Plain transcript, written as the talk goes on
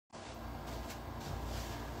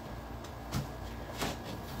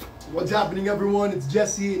What's happening, everyone? It's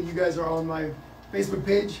Jesse, and you guys are on my Facebook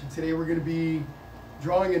page. Today we're going to be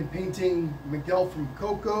drawing and painting Miguel from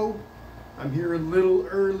Coco. I'm here a little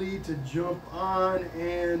early to jump on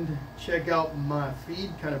and check out my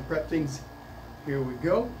feed, kind of prep things. Here we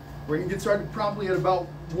go. We're going to get started promptly at about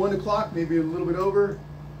 1 o'clock, maybe a little bit over.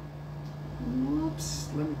 Whoops,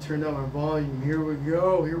 let me turn down my volume. Here we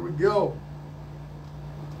go, here we go.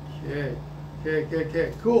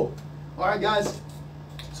 Okay, cool. All right, guys.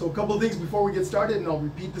 So a couple of things before we get started, and I'll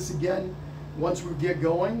repeat this again once we get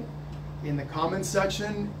going. In the comments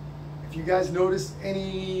section, if you guys notice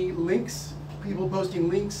any links, people posting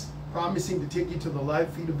links promising to take you to the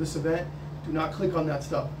live feed of this event, do not click on that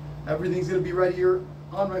stuff. Everything's going to be right here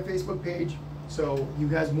on my Facebook page, so you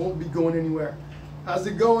guys won't be going anywhere. How's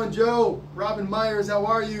it going, Joe? Robin Myers, how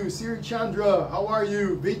are you? Siri Chandra, how are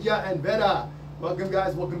you? Vidya and Veda, welcome,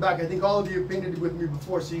 guys, welcome back. I think all of you have painted with me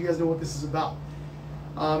before, so you guys know what this is about.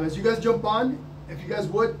 As you guys jump on, if you guys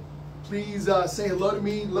would, please say hello to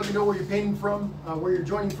me. Let me know where you're painting from, where you're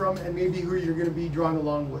joining from, and maybe who you're going to be drawing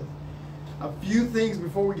along with. A few things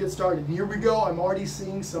before we get started. Here we go. I'm already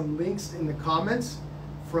seeing some links in the comments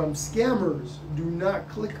from scammers. Do not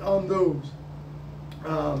click on those.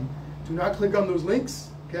 Do not click on those links.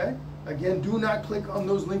 Okay. Again, do not click on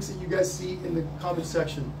those links that you guys see in the comment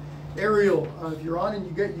section. Ariel, if you're on and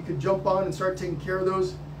you could jump on and start taking care of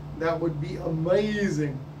those. That would be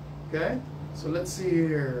amazing. Okay, so let's see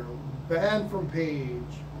here. Ban from page.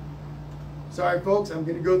 Sorry, folks, I'm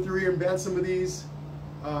going to go through here and ban some of these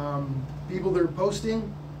people that are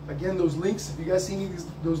posting. Again, those links, if you guys see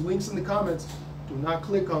those links in the comments, do not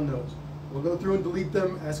click on those. We'll go through and delete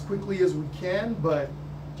them as quickly as we can, but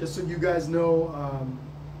just so you guys know,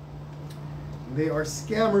 they are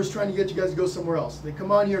scammers trying to get you guys to go somewhere else. They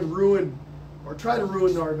come on here to ruin, or try to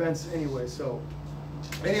ruin our events anyway, so.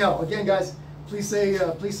 Anyhow, again, guys, please say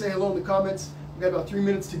hello in the comments. We've got about 3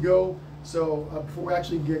 minutes to go, so before we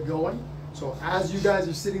actually get going. So as you guys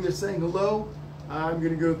are sitting there saying hello, I'm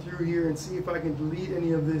going to go through here and see if I can delete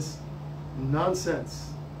any of this nonsense.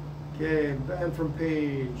 Okay, ban from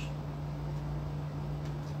page.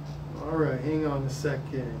 All right, hang on a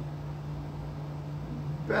second.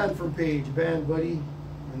 Ban from page, ban, buddy,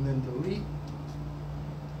 and then delete.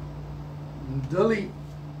 Delete.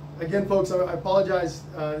 Again, folks, I apologize.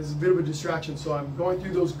 This is a bit of a distraction, so I'm going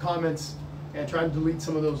through those comments and trying to delete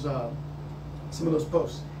some of those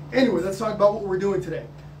posts. Anyway, let's talk about what we're doing today.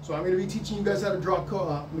 So I'm going to be teaching you guys how to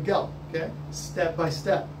draw Miguel, okay, step by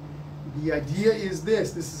step. The idea is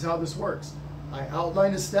this. This is how this works. I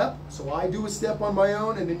outline a step, so I do a step on my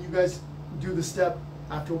own, and then you guys do the step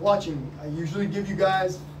after watching me. I usually give you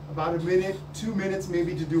guys about a minute, 2 minutes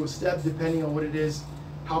maybe to do a step, depending on what it is,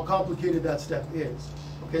 how complicated that step is.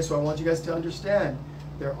 Okay, so I want you guys to understand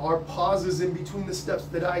there are pauses in between the steps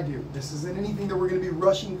that I do. This isn't anything that we're going to be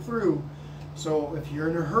rushing through. So if you're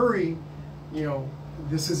in a hurry, you know,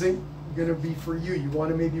 this isn't going to be for you. You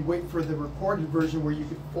want to maybe wait for the recorded version where you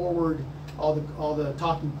can forward all the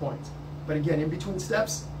talking points. But again, in between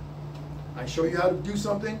steps, I show you how to do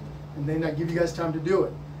something, and then I give you guys time to do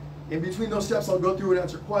it. In between those steps, I'll go through and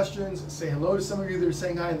answer questions, say hello to some of you that are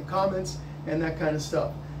saying hi in the comments, and that kind of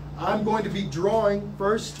stuff. I'm going to be drawing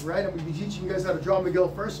first, right? I'm going to be teaching you guys how to draw Miguel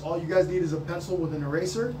first. All you guys need is a pencil with an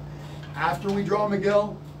eraser. After we draw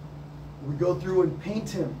Miguel, we go through and paint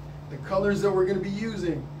him. The colors that we're going to be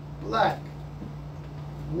using: black,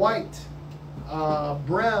 white,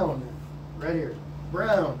 brown, right here,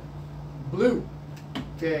 brown, blue,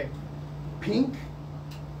 okay, pink,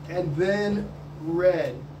 and then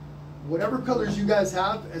red. Whatever colors you guys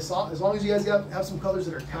have, as long as you guys have some colors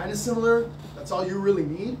that are kind of similar, that's all you really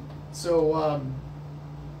need. So,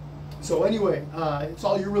 anyway, it's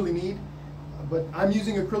all you really need. But I'm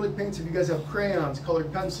using acrylic paints. If you guys have crayons,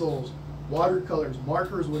 colored pencils, watercolors,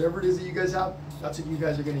 markers, whatever it is that you guys have, that's what you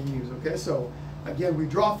guys are going to use. Okay, so again, we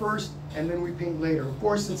draw first and then we paint later. Of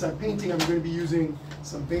course, since I'm painting, I'm going to be using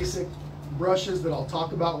some basic brushes that I'll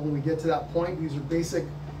talk about when we get to that point. These are basic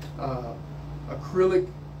acrylic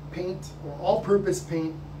paint or all-purpose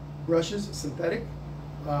paint brushes, synthetic.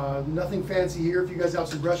 Nothing fancy here. If you guys have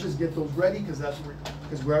some brushes, get those ready because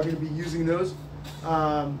we're going to be using those.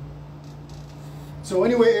 So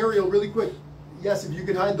anyway, Ariel, really quick. Yes, if you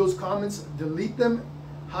can hide those comments, delete them,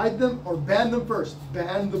 hide them, or ban them first.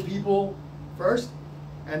 Ban the people first,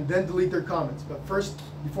 and then delete their comments. But first,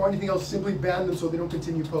 before anything else, simply ban them so they don't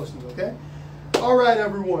continue posting. Okay? All right,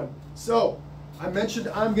 everyone. So I mentioned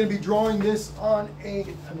I'm going to be drawing this on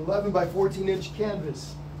an 11 by 14 inch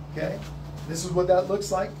canvas. Okay, this is what that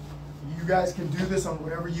looks like. You guys can do this on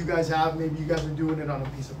whatever you guys have. Maybe you guys are doing it on a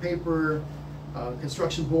piece of paper.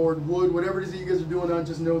 construction board, wood, whatever it is that you guys are doing on,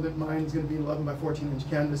 just know that mine is going to be an 11 by 14 inch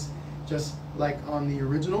canvas, just like on the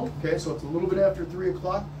original. Okay, so it's a little bit after 3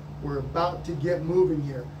 o'clock. We're about to get moving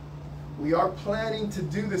here. We are planning to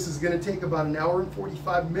do this. Is going to take about an hour and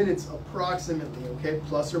 45 minutes approximately, okay,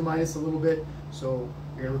 plus or minus a little bit. So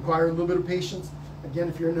you're going to require a little bit of patience. Again,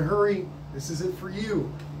 if you're in a hurry, this is it for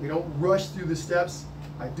you. We don't rush through the steps.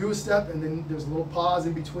 I do a step and then there's a little pause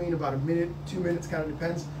in between, about a minute, 2 minutes, kind of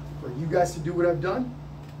depends, for you guys to do what I've done.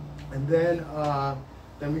 And then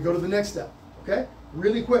we go to the next step, okay?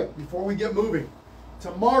 Really quick, before we get moving.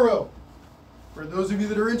 Tomorrow, for those of you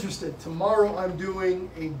that are interested, tomorrow I'm doing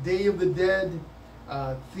a Day of the Dead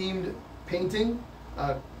themed painting,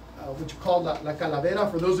 which is called La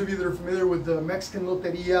Calavera. For those of you that are familiar with the Mexican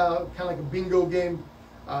Loteria, kind of like a bingo game,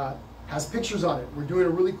 has pictures on it. We're doing a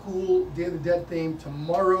really cool Day of the Dead theme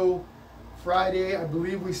tomorrow, Friday. I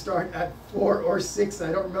believe we start at 4 or 6.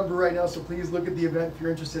 I don't remember right now, so please look at the event if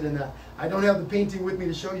you're interested in that. I don't have the painting with me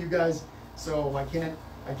to show you guys, so I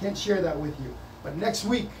can't share that with you. But next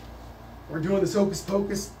week, we're doing this Hocus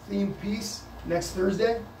Pocus themed piece next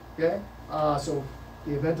Thursday, okay? So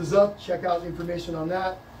the event is up. Check out the information on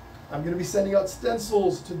that. I'm going to be sending out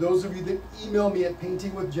stencils to those of you that email me at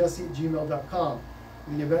paintingwithjesse@gmail.com.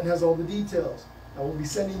 And the event has all the details. I will be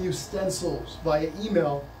sending you stencils via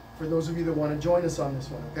email for those of you that want to join us on this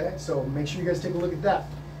one, okay? So make sure you guys take a look at that.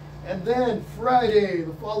 And then Friday,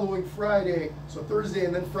 the following Friday, so Thursday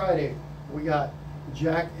and then Friday, we got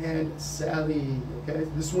Jack and Sally, okay?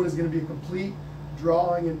 This one is going to be a complete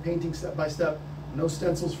drawing and painting step by step. No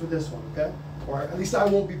stencils for this one, okay? Or at least I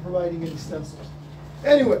won't be providing any stencils.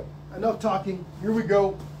 Anyway, enough talking. Here we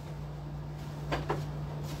go.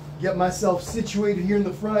 Get myself situated here in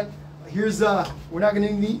the front. Here's we're not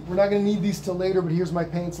gonna need these till later, but here's my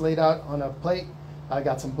paints laid out on a plate. I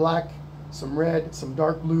got some black, some red, some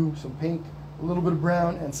dark blue, some pink, a little bit of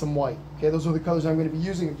brown, and some white. Okay, those are the colors I'm going to be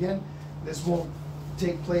using. Again, this won't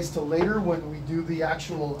take place till later when we do the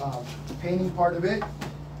actual painting part of it.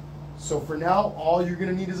 So for now, all you're going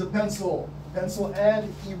to need is a pencil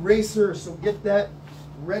and eraser. So get that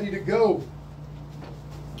ready to go.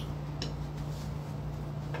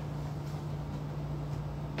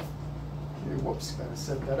 Okay, whoops, gotta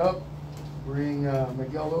set that up. Bring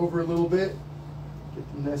Miguel over a little bit.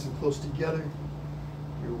 Get them nice and close together.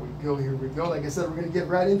 Here we go, here we go. Like I said, we're gonna get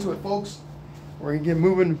right into it, folks. We're gonna get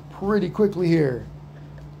moving pretty quickly here.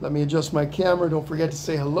 Let me adjust my camera. Don't forget to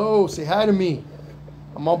say hello, say hi to me.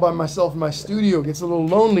 I'm all by myself in my studio. It gets a little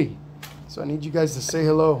lonely. So I need you guys to say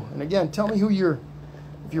hello. And again, tell me who you're,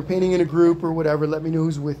 if you're painting in a group or whatever, let me know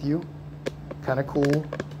who's with you. Kind of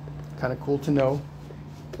cool to know.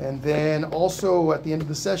 And then also at the end of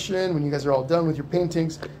the session, when you guys are all done with your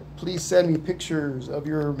paintings, please send me pictures of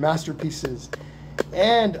your masterpieces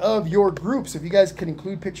and of your groups. If you guys could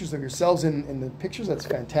include pictures of yourselves in the pictures, that's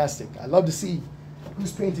fantastic. I love to see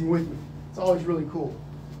who's painting with me. It's always really cool.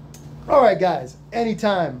 All right, guys,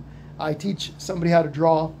 anytime I teach somebody how to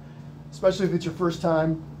draw, especially if it's your first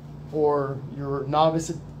time or you're novice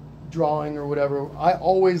at drawing or whatever, I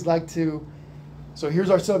always like to, so here's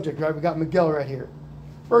our subject, right? We got Miguel right here.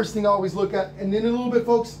 First thing I always look at, and then in a little bit,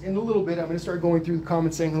 folks, in a little bit, I'm going to start going through the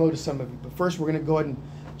comments saying hello to some of you. But first, we're going to go ahead and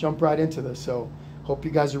jump right into this. So hope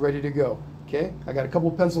you guys are ready to go. Okay, I got a couple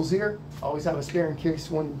pencils here. I always have a spare in case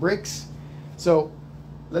one breaks. So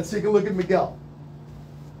let's take a look at Miguel.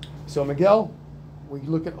 So Miguel, we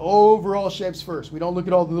look at overall shapes first. We don't look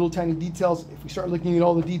at all the little tiny details. If we start looking at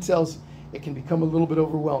all the details, it can become a little bit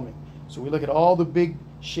overwhelming. So we look at all the big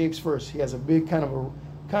shapes first. He has a big kind of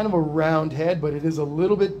a round head, but it is a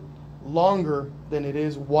little bit longer than it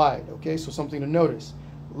is wide. Okay, so something to notice.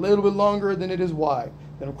 A little bit longer than it is wide.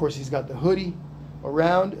 Then of course he's got the hoodie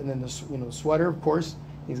around, and then the sweater, of course.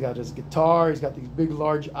 He's got his guitar. He's got these big,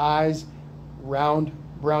 large eyes, round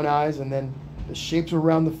brown eyes, and then the shapes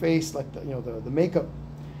around the face, like the makeup.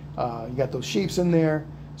 You got those shapes in there.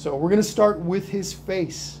 So we're gonna start with his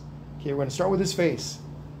face. Okay, we're gonna start with his face.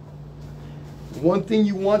 One thing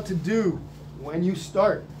you want to do when you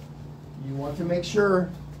start, you want to make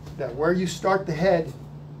sure that where you start the head,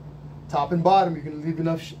 top and bottom, you're going to leave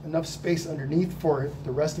enough space underneath for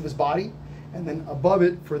the rest of his body, and then above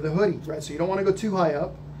it for the hoodie, right? So you don't want to go too high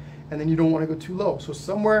up, and then you don't want to go too low. So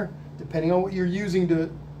somewhere, depending on what you're using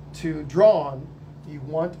to draw on, you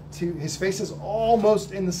want to, his face is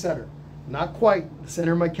almost in the center. Not quite. The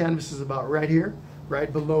center of my canvas is about right here,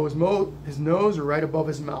 right below his nose, or right above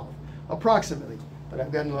his mouth, approximately. But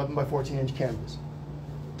I've got an 11 by 14 inch canvas.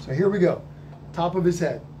 So here we go. Top of his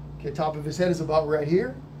head. Okay, top of his head is about right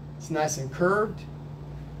here. It's nice and curved.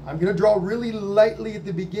 I'm going to draw really lightly at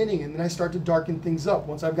the beginning, and then I start to darken things up.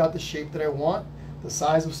 Once I've got the shape that I want, the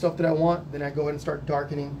size of stuff that I want, then I go ahead and start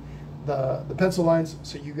darkening the pencil lines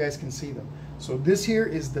so you guys can see them. So this here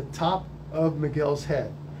is the top of Miguel's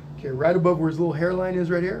head. Okay, right above where his little hairline is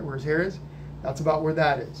right here, where his hair is, that's about where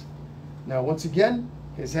that is. Now, once again,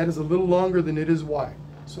 his head is a little longer than it is wide.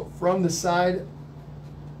 So from the side,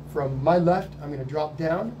 from my left, I'm going to drop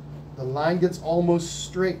down. The line gets almost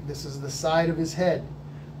straight. This is the side of his head.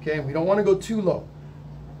 Okay, we don't want to go too low.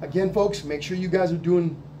 Again, folks, make sure you guys are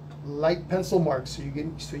doing light pencil marks so you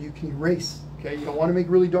can erase. Okay, you don't want to make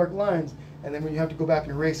really dark lines, and then when you have to go back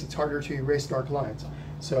and erase, it's harder to erase dark lines.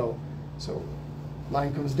 So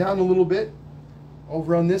line comes down a little bit.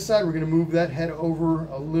 Over on this side, we're going to move that head over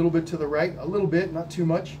a little bit to the right, a little bit, not too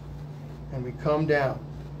much, and we come down.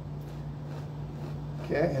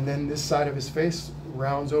 Okay, and then this side of his face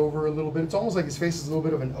rounds over a little bit. It's almost like his face is a little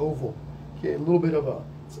bit of an oval. Okay, a little bit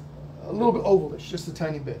ovalish, just a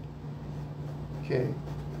tiny bit. Okay,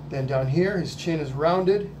 then down here, his chin is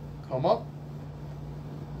rounded. Come up.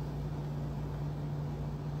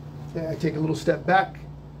 Okay, I take a little step back.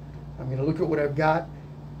 I'm going to look at what I've got.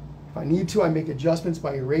 If I need to, I make adjustments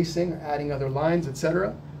by erasing or adding other lines,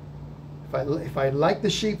 etc. If I like the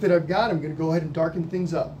shape that I've got, I'm going to go ahead and darken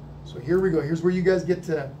things up. So here we go. Here's where you guys get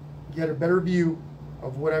to get a better view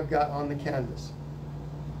of what I've got on the canvas.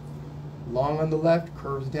 Long on the left,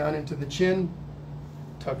 curves down into the chin,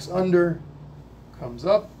 tucks under, comes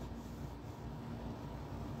up,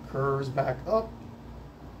 curves back up,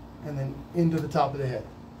 and then into the top of the head.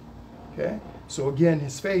 Okay? So again,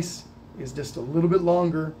 his face is just a little bit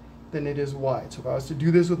longer than it is wide. So if I was to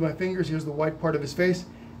do this with my fingers, here's the white part of his face,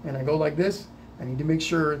 and I go like this, I need to make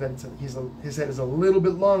sure that his head is a little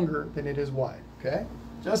bit longer than it is wide. Okay?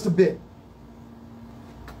 Just a bit.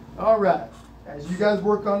 All right. As you guys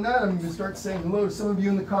work on that, I'm going to start saying hello to some of you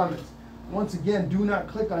in the comments. Once again, do not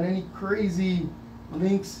click on any crazy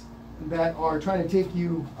links that are trying to take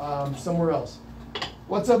you somewhere else.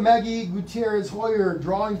 What's up, Maggie Gutierrez Hoyer,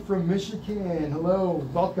 drawing from Michigan. Hello,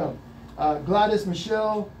 welcome. Gladys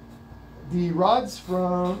Michelle D. Rodriguez,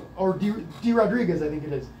 I think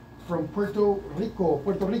it is, from Puerto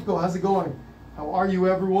Rico. How's it going? How are you,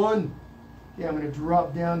 everyone? Yeah, I'm going to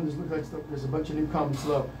drop down. This looks like there's a bunch of new comments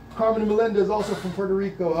below. Carmen Melendez, also from Puerto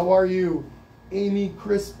Rico. How are you? Amy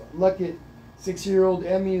Crisp Luckett, 6-year-old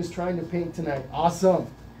Emmy is trying to paint tonight. Awesome.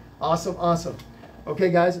 Awesome, awesome.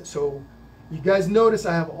 Okay, guys, so you guys notice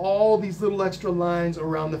I have all these little extra lines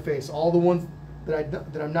around the face, all the ones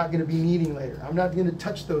that I'm not going to be needing later. I'm not going to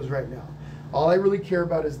touch those right now. All I really care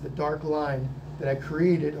about is the dark line that I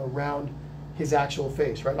created around his actual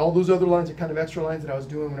face, right? All those other lines are kind of extra lines that I was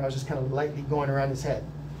doing when I was just kind of lightly going around his head.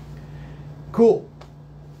 Cool.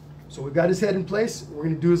 So we've got his head in place. We're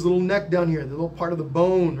going to do his little neck down here, the little part of the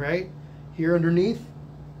bone, right? Here underneath.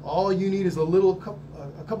 All you need is a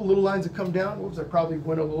couple little lines that come down. Whoops, I probably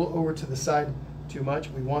went a little over to the side too much.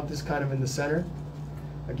 We want this kind of in the center.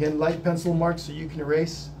 Again, light pencil marks so you can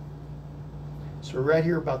erase. So right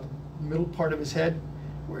here about the middle part of his head,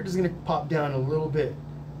 we're just going to pop down a little bit.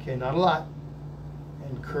 Okay, not a lot.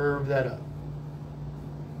 And curve that up.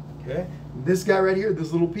 Okay, this guy right here,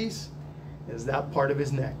 this little piece, is that part of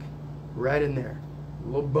his neck. Right in there. A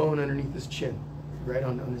little bone underneath his chin. Right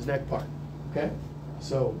on his neck part. Okay,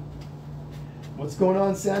 so what's going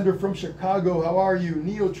on, Sandra from Chicago? How are you?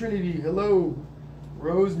 Neo Trinity, hello.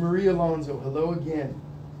 Rose Marie Alonso, hello again.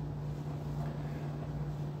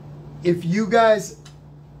 If you guys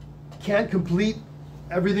can't complete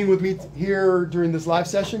everything with me here during this live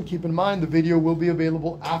session, keep in mind the video will be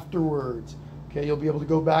available afterwards. Okay, you'll be able to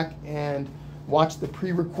go back and watch the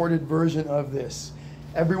pre-recorded version of this.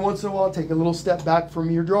 Every once in a while, take a little step back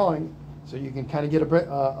from your drawing so you can kind of get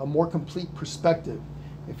a more complete perspective.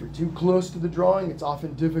 If you're too close to the drawing, it's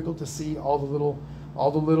often difficult to see all the little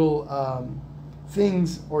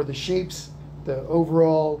things or the shapes, the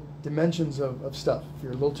overall dimensions of stuff. If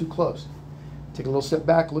you're a little too close, take a little step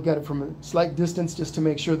back, look at it from a slight distance just to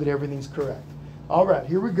make sure that everything's correct. All right,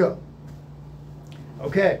 here we go.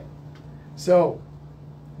 Okay, so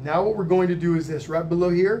now what we're going to do is this. Right below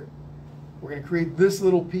here, we're going to create this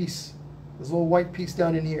little piece, this little white piece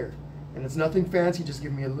down in here. And it's nothing fancy, just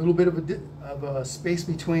give me a little bit of a space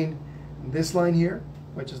between this line here,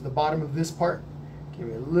 which is the bottom of this part. Give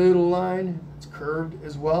me a little line, it's curved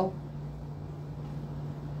as well.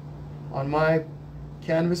 On my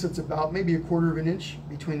canvas, it's about maybe 1/4 of an inch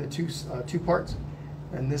between the two parts.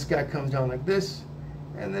 And this guy comes down like this,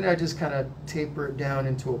 and then I just kind of taper it down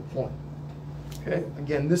into a point. Okay,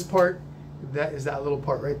 again, this part, that is that little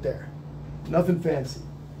part right there. Nothing fancy.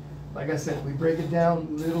 Like I said, we break it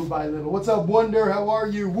down little by little. What's up, Wonder? How are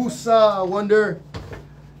you? Woosa, Wonder.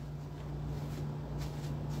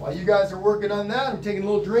 While you guys are working on that, I'm taking a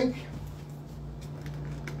little drink.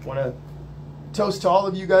 Want to toast to all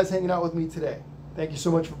of you guys hanging out with me today. Thank you so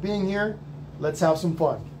much for being here. Let's have some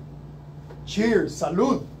fun. Cheers.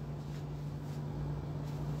 Salud.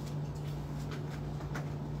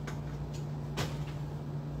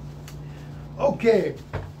 Okay,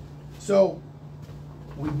 so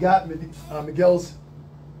we've got Miguel's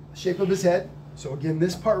shape of his head. So again,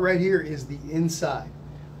 this part right here is the inside,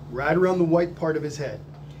 right around the white part of his head.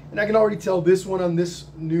 And I can already tell this one on this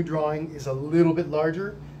new drawing is a little bit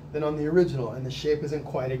larger than on the original, and the shape isn't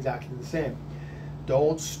quite exactly the same.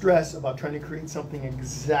 Don't stress about trying to create something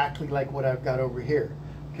exactly like what I've got over here,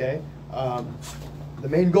 okay? The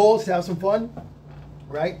main goal is to have some fun,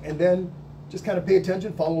 right? And then just kind of pay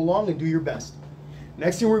attention, follow along, and do your best.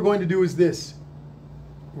 Next thing we're going to do is this.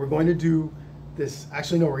 We're going to do this,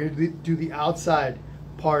 actually no, we're going to do the outside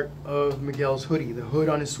part of Miguel's hoodie, the hood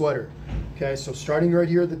on his sweater. Okay, so starting right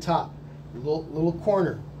here at the top, little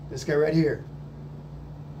corner, this guy right here.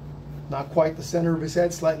 Not quite the center of his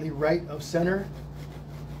head, slightly right of center.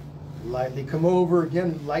 Lightly come over,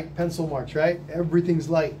 again, light pencil marks, right? Everything's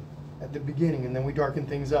light at the beginning, and then we darken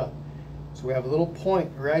things up. So we have a little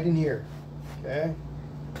point right in here, okay?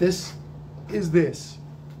 This is this.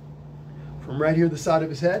 From right here, the side of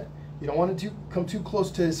his head, you don't want it to come too close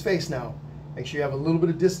to his face now. Make sure you have a little bit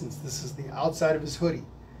of distance. This is the outside of his hoodie.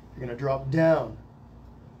 You're gonna drop down,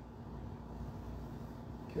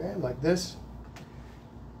 okay, like this.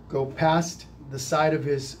 Go past the side of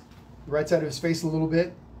his, right side of his face a little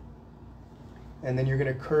bit, and then you're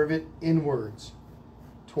gonna curve it inwards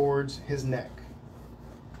towards his neck,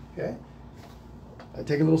 okay? I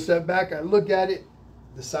take a little step back, I look at it,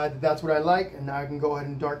 decide that that's what I like, and now I can go ahead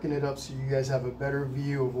and darken it up so you guys have a better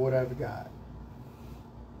view of what I've got,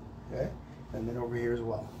 okay? And then over here as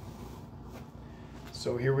well.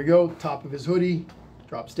 So here we go, top of his hoodie,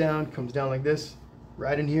 drops down, comes down like this.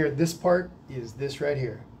 Right in here, this part is this right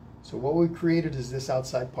here. So what we created is this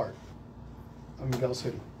outside part of Miguel's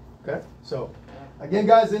hoodie, okay? So again,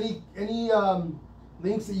 guys, any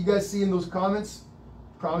links that you guys see in those comments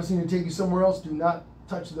promising to take you somewhere else, do not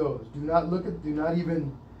touch those. Do not look at, don't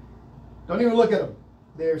even look at them.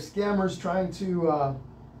 They're scammers trying to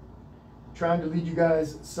lead you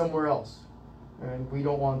guys somewhere else. And we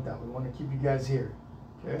don't want that. We want to keep you guys here,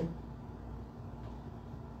 okay?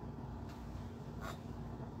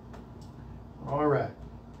 All right.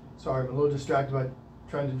 Sorry, I'm a little distracted by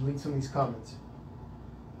trying to delete some of these comments.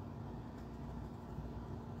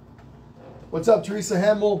 What's up, Teresa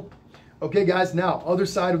Hamill? Okay, guys, now, other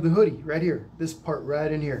side of the hoodie, right here. This part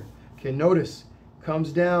right in here. Okay, notice,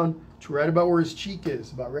 comes down to right about where his cheek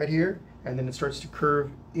is, about right here, and then it starts to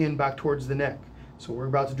curve in back towards the neck. So we're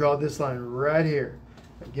about to draw this line right here.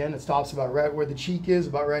 Again, it stops about right where the cheek is,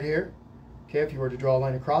 about right here. Okay, if you were to draw a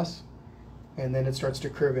line across, and then it starts to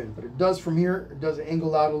curve in. But it does from here, it does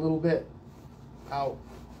angle out a little bit, out,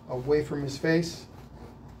 away from his face.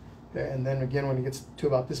 Okay, and then again, when it gets to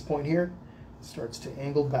about this point here, it starts to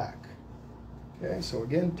angle back. Okay, so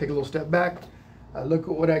again, take a little step back. I look at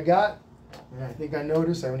what I got, and I think I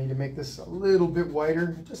noticed I need to make this a little bit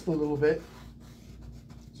wider, just a little bit.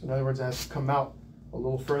 So in other words, it has to come out a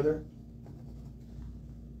little further.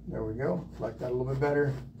 There we go, like that a little bit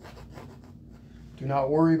better. Do not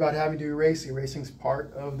worry about having to erase. Erasing is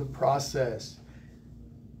part of the process.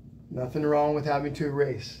 Nothing wrong with having to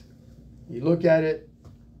erase. You look at it,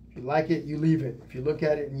 if you like it, you leave it. If you look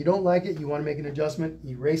at it and you don't like it, you want to make an adjustment,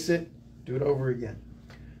 erase it, do it over again.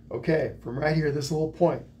 Okay, from right here, this little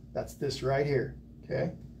point, that's this right here,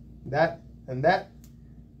 okay? That and that,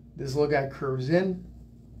 this little guy curves in,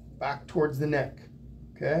 back towards the neck,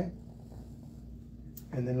 okay?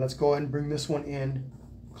 And then let's go ahead and bring this one in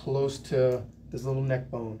close to this little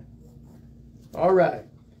neck bone. All right,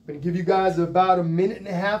 I'm gonna give you guys about a minute and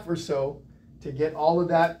a half or so to get all of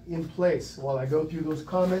that in place while I go through those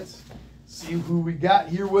comments, see who we got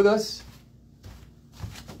here with us.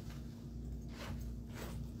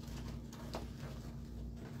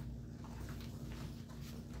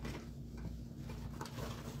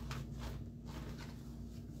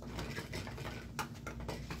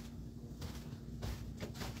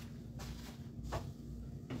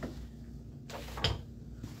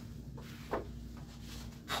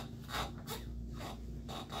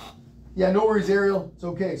 Yeah, no worries, Ariel. It's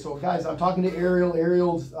okay. So, guys, I'm talking to Ariel.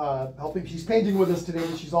 Ariel's helping. She's painting with us today,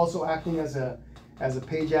 but she's also acting as a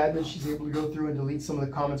page admin. She's able to go through and delete some of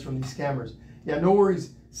the comments from these scammers. Yeah, no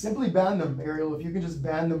worries. Simply ban them, Ariel. If you can just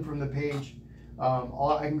ban them from the page,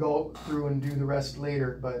 I can go through and do the rest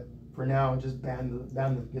later. But for now, just ban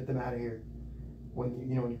them, get them out of here. When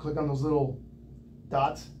when you click on those little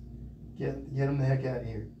dots, get them the heck out of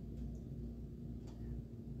here.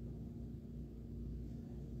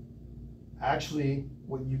 Actually,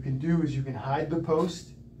 what you can do is you can hide the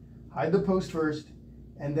post first,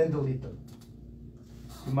 and then delete them.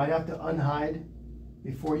 You might have to unhide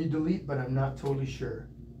before you delete, but I'm not totally sure.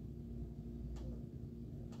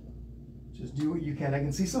 Just do what you can. I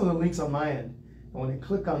can see some of the links on my end, and when I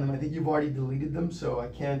click on them, I think you've already deleted them, so I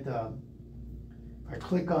can't, if I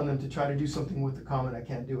click on them to try to do something with the comment, I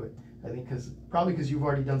can't do it. I think probably because you've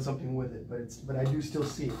already done something with it, but I do still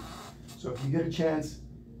see it. So if you get a chance,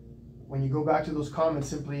 when you go back to those comments,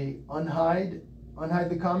 simply unhide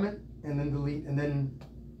the comment, and then delete, and then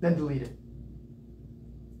delete it.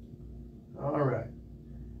 All right.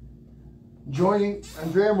 Joining,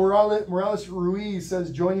 Andrea Morales Ruiz says,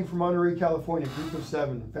 joining from Monterey, California, group of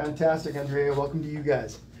 7. Fantastic, Andrea. Welcome to you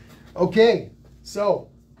guys. Okay, so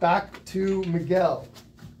back to Miguel.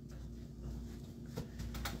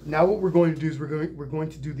 Now what we're going to do is we're going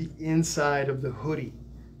to do the inside of the hoodie.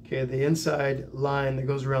 Okay, the inside line that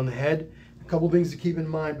goes around the head. A couple things to keep in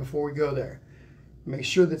mind before we go there. Make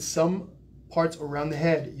sure that some parts around the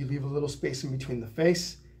head, you leave a little space in between the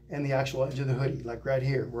face and the actual edge of the hoodie, like right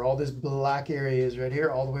here, where all this black area is right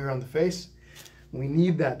here, all the way around the face. We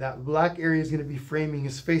need that. That black area is going to be framing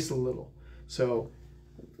his face a little. So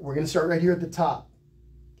we're going to start right here at the top.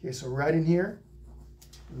 Okay, so right in here,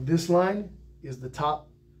 this line is the top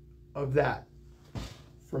of that.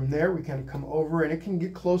 From there, we kind of come over, and it can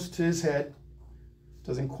get close to his head.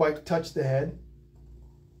 Doesn't quite touch the head.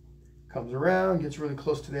 Comes around, gets really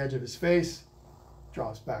close to the edge of his face,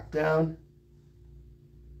 drops back down,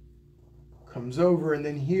 comes over, and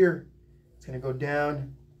then here, it's going to go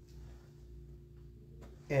down.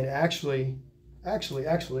 And actually, let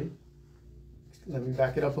me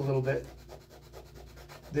back it up a little bit.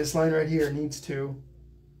 This line right here needs to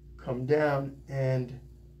come down and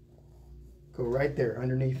go right there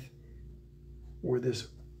underneath where this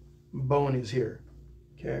bone is here.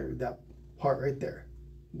 Okay, that part right there.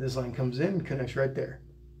 This line comes in and connects right there.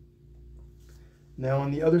 Now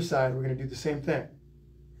on the other side, we're going to do the same thing.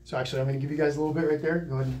 So actually, I'm going to give you guys a little bit right there.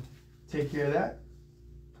 Go ahead and take care of that.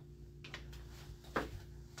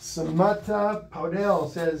 Samantha Paudel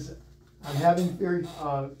says, I'm having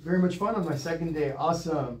very much fun on my second day.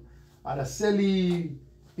 Awesome. Araceli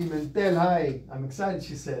Pimentel, hi. I'm excited,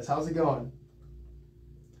 she says. How's it going?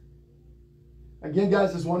 Again,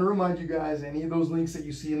 guys, just want to remind you guys, any of those links that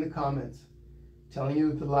you see in the comments telling you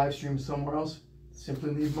that the live stream is somewhere else, simply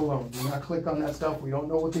leave them alone. Do not click on that stuff. We don't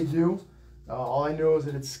know what they do. All I know is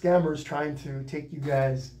that it's scammers trying to take you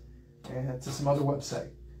guys to some other website.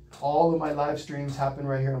 All of my live streams happen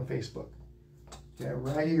right here on Facebook. Okay,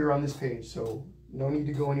 right here on this page, so no need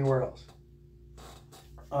to go anywhere else.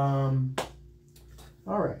 All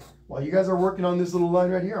right, while you guys are working on this little line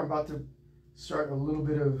right here, I'm about to start a little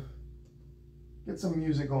bit of, get some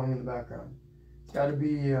music going in the background. It's got to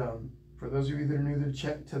be, for those of you that are new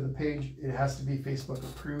to the page, it has to be Facebook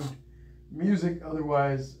approved music,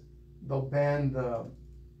 otherwise they'll ban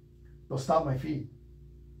they'll stop my feed.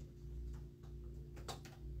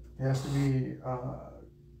 It has to be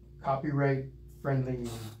copyright friendly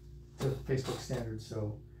to Facebook standards,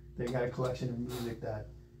 so they got a collection of music that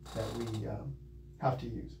we have to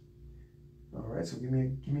use. All right, so give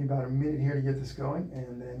me about a minute here to get this going,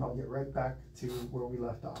 and then I'll get right back to where we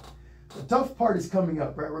left off. The tough part is coming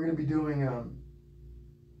up, right? We're going to be doing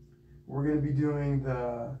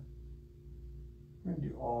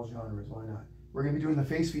do all genres. Why not? We're going to be doing the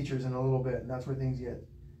face features in a little bit, and that's where things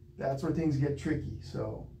get tricky.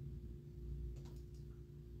 So,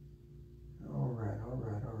 all right.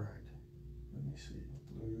 Let me see,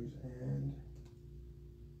 blues and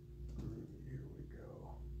groove. Here we go.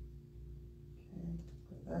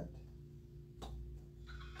 Okay, that.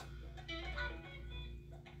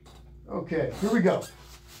 Okay, here we go.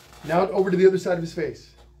 Now over to the other side of his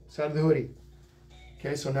face, side of the hoodie.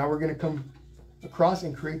 Okay, so now we're going to come across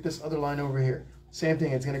and create this other line over here. Same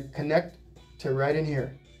thing, it's going to connect to right in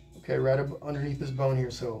here. Okay, right up underneath this bone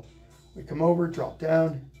here. So we come over, drop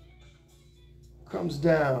down, comes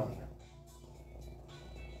down,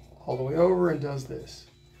 all the way over and does this.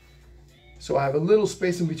 So I have a little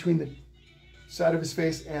space in between the side of his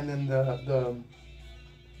face and then the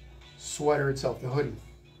sweater itself, the hoodie.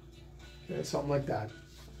 Okay, something like that.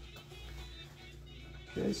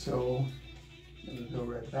 Okay, so let me go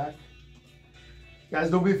right back. Guys,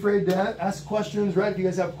 don't be afraid to ask questions, right? If you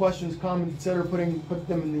guys have questions, comments, etc., put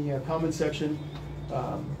them in the comment section.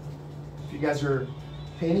 If you guys are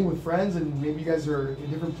painting with friends and maybe you guys are in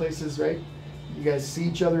different places, right? You guys see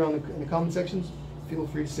each other in the comment sections, feel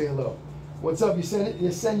free to say hello. What's up,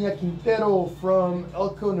 Yesenia Quintero from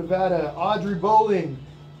Elko, Nevada. Audrey Bowling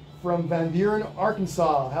from Van Buren,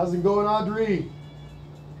 Arkansas. How's it going, Audrey?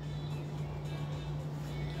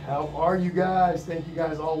 How are you guys? Thank you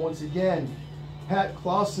guys all once again. Pat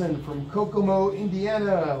Clausen from Kokomo,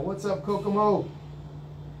 Indiana. What's up, Kokomo?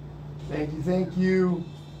 Thank you, thank you.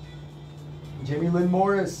 Jamie Lynn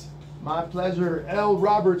Morris, my pleasure. L.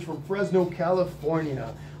 Roberts from Fresno,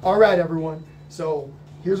 California. All right, everyone. So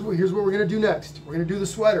here's what we're gonna do next. We're gonna do the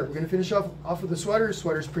sweater. We're gonna finish off with the sweater.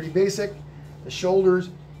 Sweater's pretty basic. The shoulders.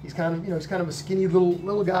 He's kind of, he's kind of a skinny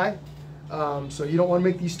little guy. So you don't want to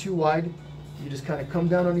make these too wide. You just kind of come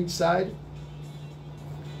down on each side,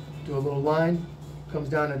 do a little line, comes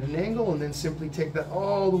down at an angle, and then simply take that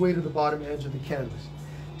all the way to the bottom edge of the canvas.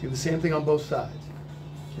 Do the same thing on both sides.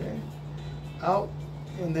 Okay, out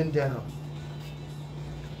and then down.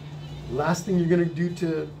 Last thing you're going to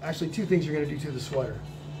do actually two things you're going to do to the sweater.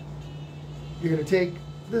 You're going to take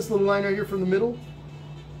this little line right here from the middle,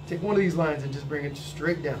 take one of these lines and just bring it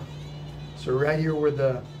straight down. So right here where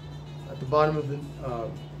at the bottom of the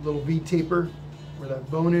little V taper, where that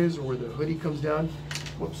bone is, or where the hoodie comes down,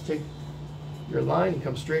 whoops, take your line and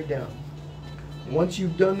come straight down. Once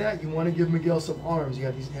you've done that, you want to give Miguel some arms. He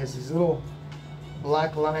has these little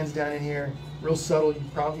black lines down in here, real subtle. You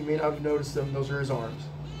probably may not have noticed them. Those are his arms,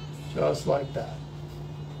 just like that.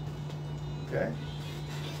 Okay.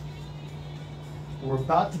 We're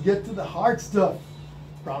about to get to the hard stuff.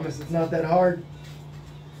 Promise it's not that hard.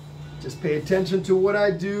 Just pay attention to what I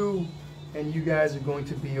do, and you guys are going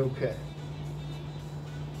to be okay.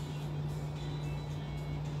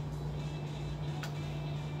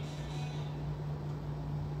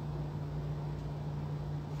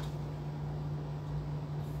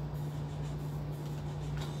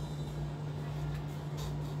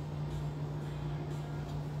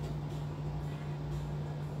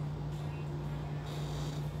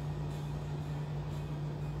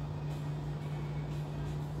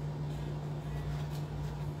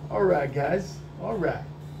 All right, guys. All right,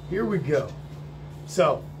 here we go.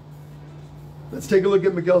 So let's take a look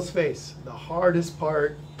at Miguel's face, the hardest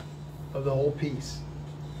part of the whole piece.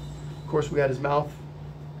 Of course, we got his mouth,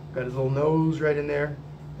 got his little nose right in there,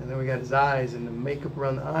 and then we got his eyes and the makeup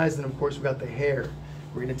around the eyes, and of course we got the hair.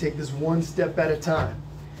 We're gonna take this one step at a time.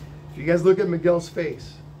 If you guys look at Miguel's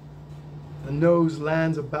face, the nose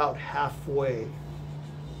lands about halfway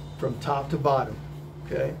from top to bottom,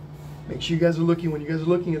 okay? Make sure you guys are looking, when you guys are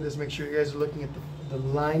looking at this, make sure you guys are looking at the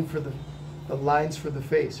line for the lines for the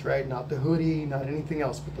face, right? Not the hoodie, not anything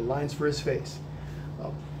else, but the lines for his face.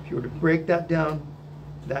 If you were to break that down,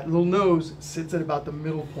 that little nose sits at about the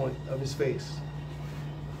middle point of his face,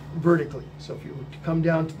 vertically. So if you were to come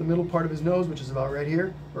down to the middle part of his nose, which is about right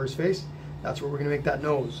here, or his face, that's where we're gonna make that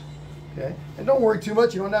nose, okay? And don't worry too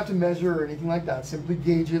much, you don't have to measure or anything like that. Simply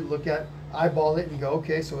gauge it, look at, eyeball it, and go,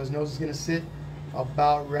 okay, so his nose is gonna sit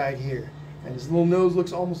about right here, and his little nose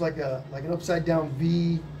looks almost like an upside down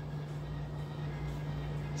V,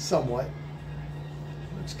 somewhat.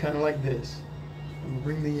 Looks kind of like this. I'm gonna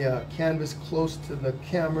bring the canvas close to the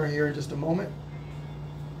camera here in just a moment.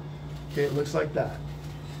 Okay, it looks like that.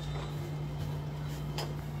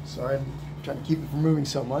 Sorry, I'm trying to keep it from moving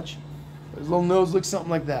so much. But his little nose looks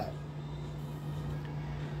something like that.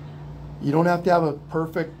 You don't have to have a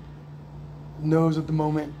perfect nose at the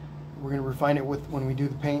moment. We're going to refine it when we do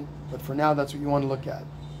the paint, but for now, that's what you want to look at.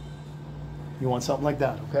 You want something like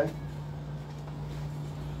that, okay?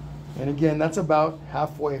 And again, that's about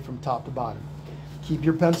halfway from top to bottom. Keep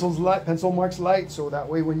your pencil marks light, so that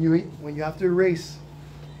way when you have to erase,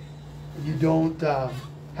 you don't have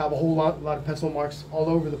a whole lot of pencil marks all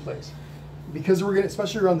over the place. Because we're going to,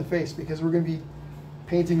 especially around the face, because we're going to be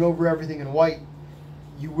painting over everything in white,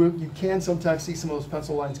 you can sometimes see some of those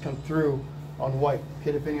pencil lines come through on white,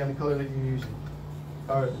 okay, depending on the color that you're using,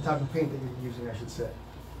 or the type of paint that you're using, I should say.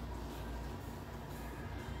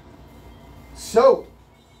 So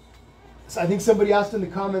I think somebody asked in the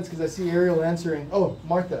comments, because I see Ariel answering. Oh,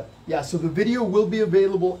 Martha. Yeah, so the video will be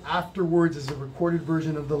available afterwards as a recorded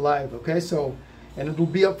version of the live, okay? So, and it'll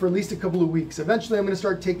be up for at least a couple of weeks. Eventually, I'm going to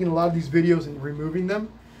start taking a lot of these videos and removing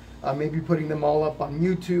them, maybe putting them all up on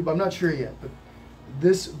YouTube. I'm not sure yet, but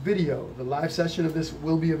this video, the live session of this,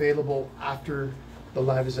 will be available after the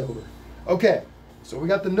live is over. Okay, so we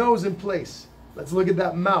got the nose in place. Let's look at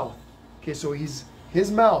that mouth. Okay, so his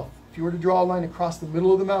mouth, if you were to draw a line across the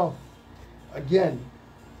middle of the mouth, again,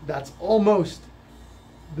 that's almost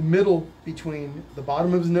the middle between the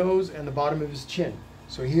bottom of his nose and the bottom of his chin.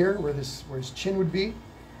 So here, where his chin would be,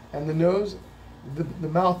 and the nose, the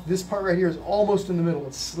mouth, this part right here is almost in the middle.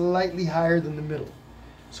 It's slightly higher than the middle.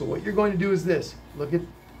 So what you're going to do is this. Look at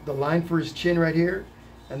the line for his chin right here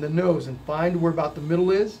and the nose, and find where about the middle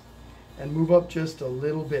is and move up just a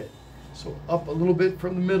little bit. So up a little bit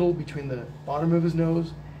from the middle between the bottom of his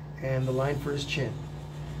nose and the line for his chin.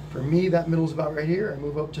 For me, that middle is about right here. I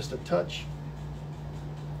move up just a touch.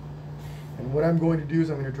 And what I'm going to do is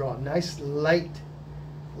I'm going to draw a nice light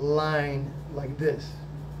line like this.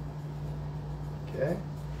 Okay?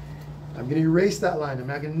 I'm going to erase that line. I'm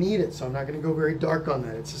not going to need it, so I'm not going to go very dark on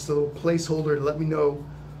that. It's just a little placeholder to let me know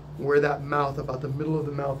where that mouth, about the middle of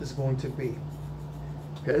the mouth, is going to be.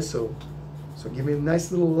 Okay, so give me a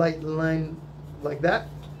nice little light line like that.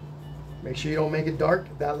 Make sure you don't make it dark.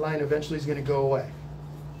 That line eventually is going to go away.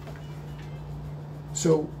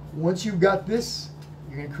 So once you've got this,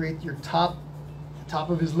 you're going to create your the top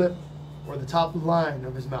of his lip, or the top line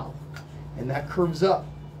of his mouth, and that curves up.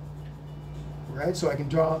 Right, so I can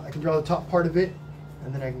draw the top part of it,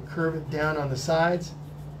 and then I can curve it down on the sides,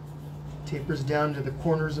 tapers down to the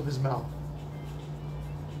corners of his mouth.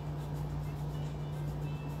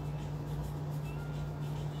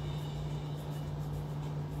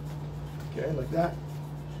 Okay, like that.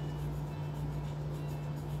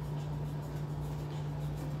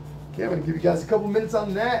 Okay, I'm going to give you guys a couple minutes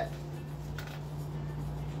on that.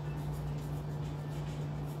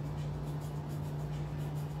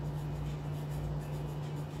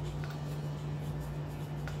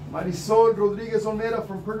 Marisol Rodriguez Olmeda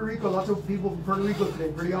from Puerto Rico. Lots of people from Puerto Rico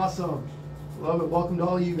today. Pretty awesome. Love it. Welcome to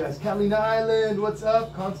all of you guys. Catalina Island, what's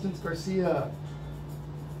up? Constance Garcia.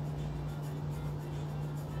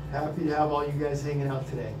 Happy to have all you guys hanging out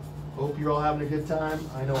today. Hope you're all having a good time.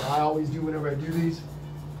 I know I always do whenever I do these.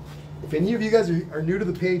 If any of you guys are new to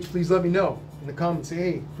the page, please let me know in the comments. Say,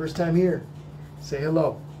 hey, first time here. Say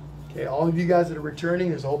hello. Okay, all of you guys that are returning,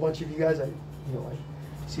 there's a whole bunch of you guys. I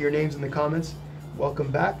see your names in the comments.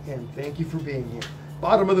 Welcome back, and thank you for being here.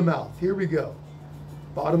 Bottom of the mouth. Here we go.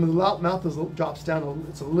 Bottom of the mouth drops down.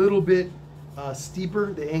 It's a little bit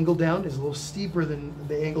steeper. The angle down is a little steeper than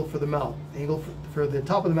the angle for the mouth. The angle for the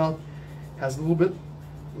top of the mouth has a little bit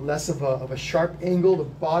less of a sharp angle. The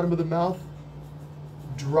bottom of the mouth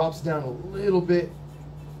drops down a little bit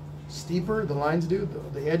steeper. The lines do,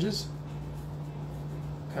 the edges,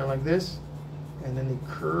 kind of like this, and then they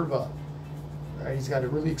curve up. All right, he's got a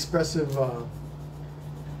really expressive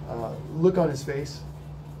look on his face.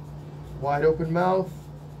 Wide open mouth.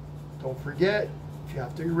 Don't forget, if you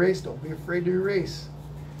have to erase, don't be afraid to erase.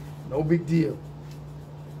 No big deal.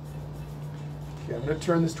 Okay, I'm going to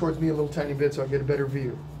turn this towards me a little tiny bit so I get a better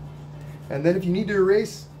view. And then if you need to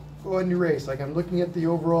erase, go ahead and erase. Like, I'm looking at the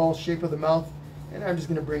overall shape of the mouth, and I'm just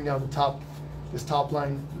going to bring down this top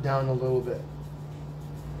line down a little bit.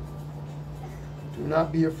 Do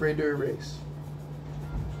not be afraid to erase.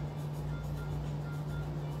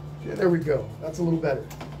 Okay, there we go. That's a little better.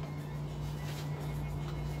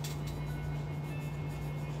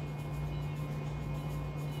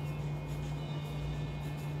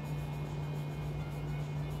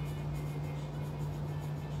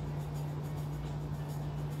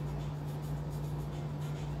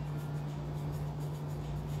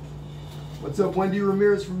 What's up, Wendy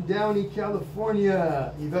Ramirez from Downey,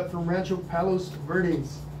 California. Yvette from Rancho Palos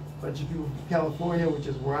Verdes. Bunch of people from California, which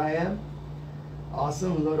is where I am.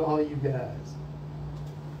 Awesome. Hello to all you guys.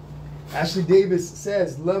 Ashley Davis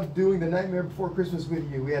says, love doing the Nightmare Before Christmas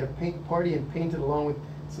with you. We had a paint party and painted along with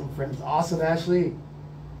some friends. Awesome, Ashley.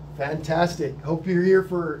 Fantastic. Hope you're here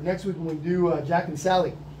for next week when we do Jack and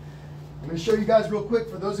Sally. I'm going to show you guys real quick,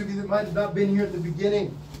 for those of you that might have not been here at the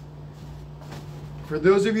beginning. For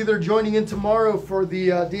those of you that are joining in tomorrow for the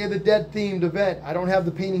Day of the Dead themed event, I don't have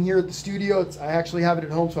the painting here at the studio. I actually have it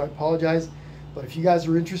at home, so I apologize. But if you guys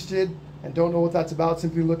are interested and don't know what that's about,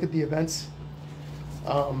 simply look at the events.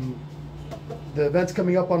 The event's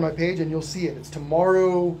coming up on my page, and you'll see it. It's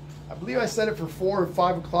tomorrow. I believe I set it for 4 or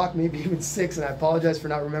 5 o'clock, maybe even 6, and I apologize for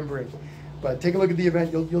not remembering. But take a look at the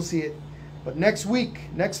event. You'll see it. But next week,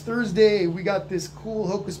 next Thursday, we got this cool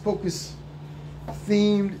Hocus Pocus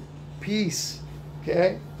themed piece.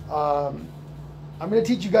 Okay, I'm going to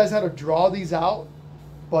teach you guys how to draw these out,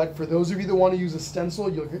 but for those of you that want to use a stencil,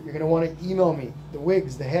 you're going to want to email me the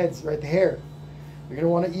wigs, the heads, right, the hair. You're going to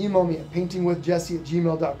want to email me at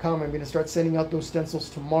paintingwithjesse@gmail.com. I'm going to start sending out those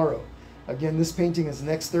stencils tomorrow. Again, this painting is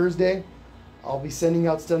next Thursday. I'll be sending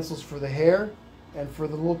out stencils for the hair and for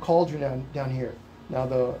the little cauldron down here. Now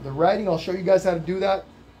the writing, I'll show you guys how to do that,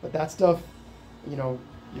 but that stuff, you're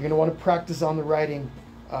going to want to practice on the writing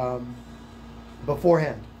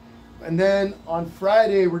beforehand. And then on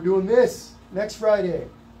Friday, we're doing this. Next Friday,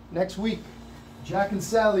 next week, Jack and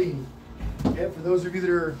Sally And for those of you that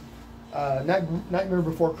are Nightmare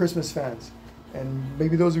Before Christmas fans, and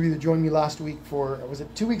maybe those of you that joined me last week for, was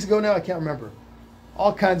it 2 weeks ago now? I can't remember.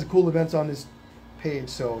 All kinds of cool events on this page,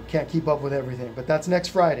 so can't keep up with everything. But that's next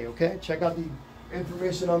Friday, okay? Check out the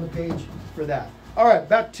information on the page for that. All right,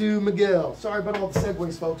 back to Miguel. Sorry about all the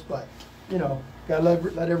segues, folks, but, you know, gotta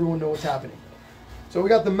let everyone know what's happening. So we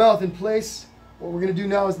got the mouth in place. What we're gonna do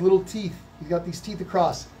now is little teeth. He's got these teeth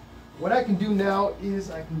across. What I can do now is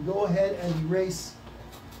I can go ahead and erase.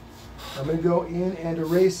 I'm gonna go in and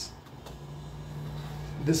erase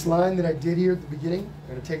this line that I did here at the beginning. I'm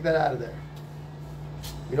going to take that out of there.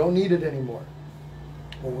 We don't need it anymore.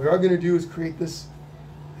 What we are going to do is create his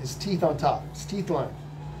teeth on top, his teeth line.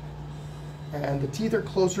 And the teeth are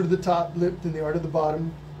closer to the top lip than they are to the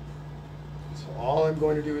bottom. So all I'm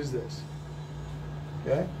going to do is this.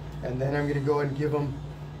 Okay? And then I'm going to go ahead and give them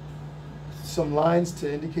some lines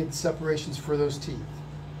to indicate the separations for those teeth.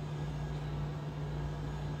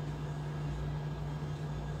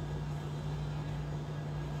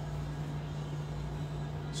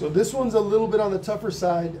 So this one's a little bit on the tougher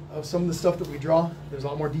side of some of the stuff that we draw. There's a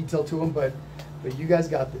lot more detail to them, but you guys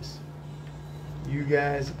got this. You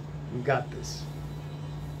guys got this.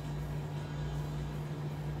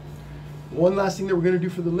 One last thing that we're going to do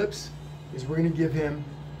for the lips is we're going to give him,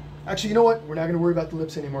 actually, you know what? We're not going to worry about the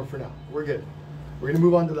lips anymore for now. We're good. We're going to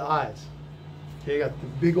move on to the eyes. Okay, got the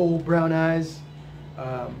big old brown eyes.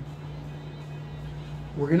 We're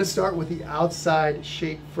going to start with the outside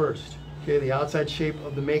shape first. Okay, the outside shape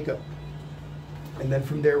of the makeup. And then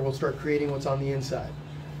from there, we'll start creating what's on the inside.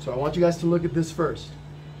 So I want you guys to look at this first.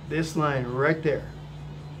 This line right there.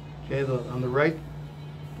 Okay, on the right,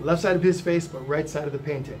 left side of his face, but right side of the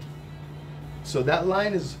painting. So that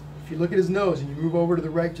line is, if you look at his nose and you move over to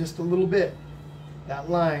the right just a little bit, that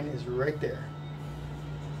line is right there.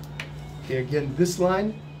 Okay, again, this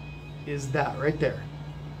line is that right there.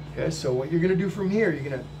 Okay, so what you're gonna do from here, you're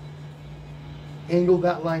gonna angle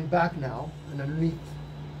that line back now, and underneath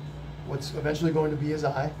what's eventually going to be his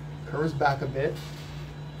eye, curves back a bit,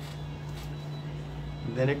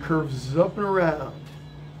 and then it curves up and around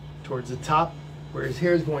towards the top where his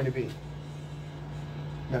hair is going to be.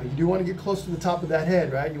 Now you do want to get close to the top of that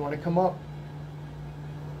head, right? You want to come up,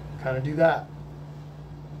 kind of do that.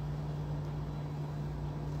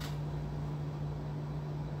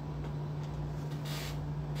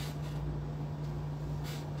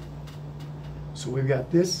 So we've got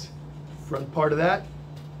this front part of that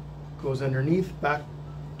goes underneath, back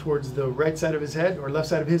towards the right side of his head, or left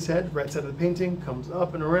side of his head, right side of the painting, comes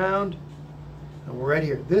up and around, and we're right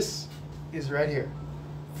here. This is right here.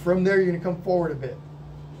 From there, you're going to come forward a bit.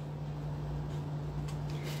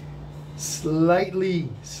 Slightly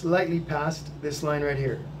past this line right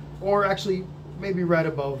here, or actually maybe right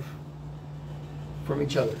above from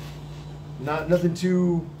each other. Nothing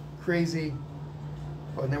too crazy,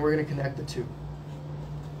 and then we're going to connect the two.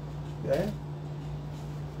 Okay?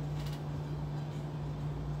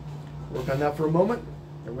 Work on that for a moment,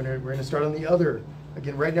 and we're gonna start on the other.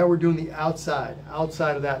 Again, right now we're doing the outside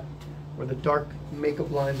of that, where the dark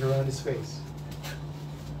makeup lines are around his face.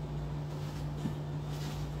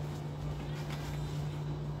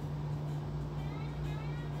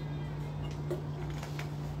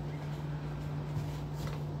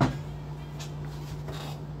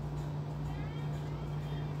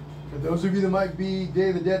 For those of you that might be Day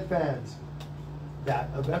of the Dead fans, that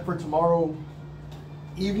event for tomorrow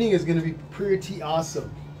evening is going to be pretty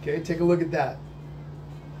awesome. Okay, take a look at that.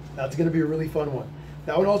 That's going to be a really fun one.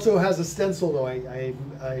 That one also has a stencil though.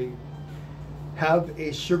 I have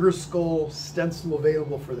a Sugar Skull stencil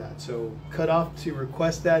available for that. So cutoff to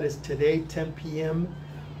request that is today, 10 p.m.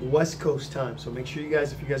 West Coast time. So make sure you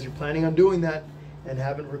guys, if you guys are planning on doing that and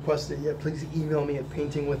haven't requested it yet, please email me at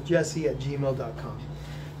paintingwithjesse@gmail.com.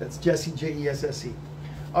 That's Jesse, Jesse.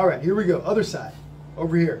 All right, here we go. Other side,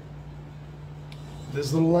 over here.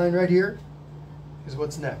 This little line right here is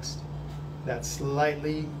what's next. That's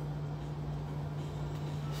slightly,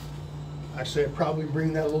 actually I'd probably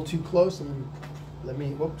bring that a little too close.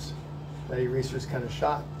 Whoops, that eraser's kind of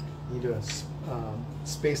shot. You need to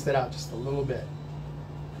space that out just a little bit.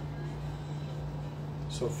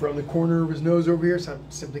 So from the corner of his nose over here, so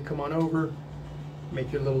simply come on over,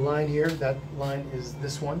 make your little line here. That line is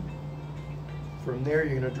this one. From there,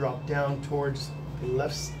 you're going to drop down towards the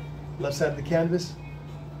left side of the canvas.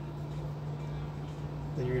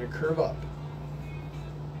 Then you're going to curve up.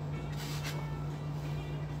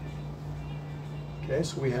 Okay,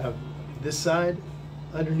 so we have this side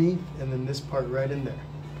underneath, and then this part right in there.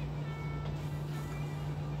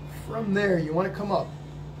 From there, you want to come up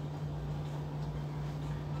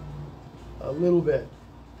a little bit.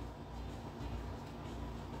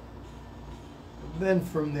 Then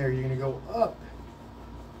from there, you're going to go up,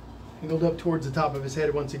 angled up towards the top of his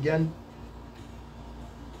head once again.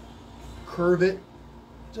 Curve it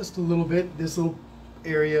just a little bit. This little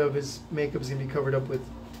area of his makeup is going to be covered up with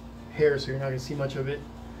hair, so you're not going to see much of it.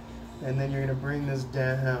 And then you're going to bring this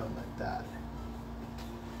down like that.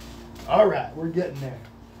 All right, we're getting there.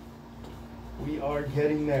 We are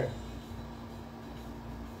getting there.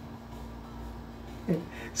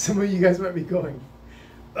 Some of you guys might be going,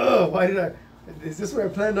 oh, why did I? Is this what I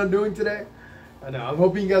planned on doing today? I know. I'm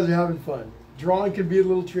hoping you guys are having fun. Drawing can be a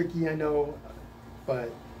little tricky, I know,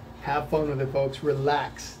 but have fun with it, folks.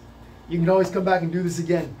 Relax. You can always come back and do this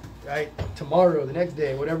again, right? Tomorrow, the next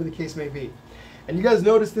day, whatever the case may be. And you guys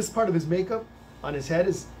notice this part of his makeup on his head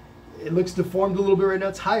it looks deformed a little bit right now.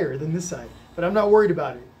 It's higher than this side, but I'm not worried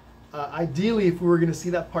about it. Ideally, if we were going to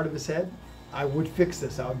see that part of his head, I would fix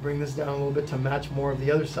this. I would bring this down a little bit to match more of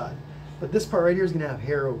the other side. But this part right here is going to have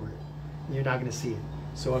hair over it. And you're not going to see it.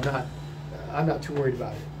 So I'm not too worried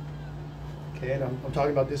about it. Okay, and I'm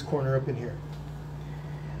talking about this corner up in here.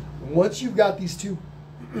 Once you've got these two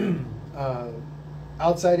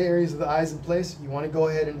outside areas of the eyes in place, you want to go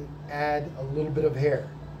ahead and add a little bit of hair.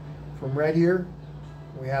 From right here,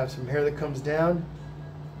 we have some hair that comes down,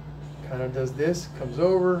 kind of does this, comes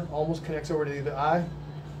over, almost connects over to the other eye,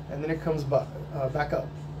 and then it comes back up.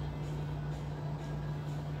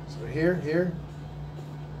 So here,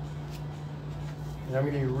 and I'm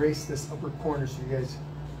going to erase this upper corner so you guys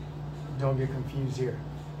don't get confused here.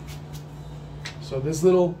 So this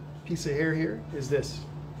little piece of hair here is this.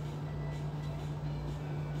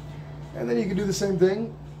 And then you can do the same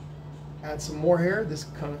thing, add some more hair. This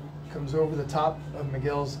comes over the top of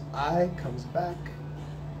Miguel's eye, comes back,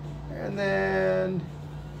 and then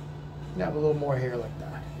you have a little more hair like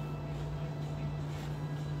that.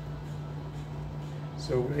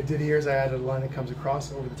 So what I did here is I added a line that comes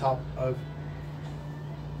across over the top of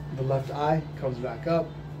the left eye, comes back up,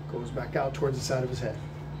 goes back out towards the side of his head.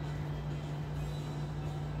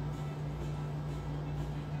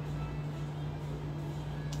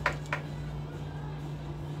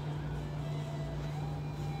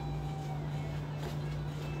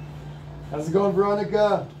 How's it going,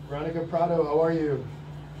 Veronica? Veronica Prado, how are you?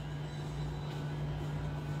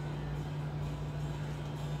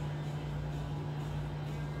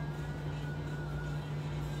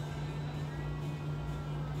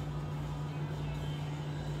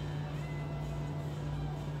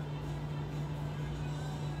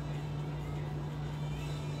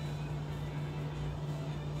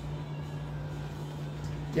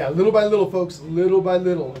 Yeah, little by little, folks, little by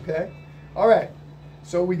little, okay? All right.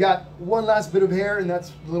 So we got one last bit of hair, and that's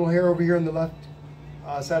the little hair over here on the left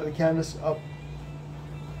side of the canvas up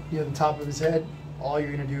near the top of his head. All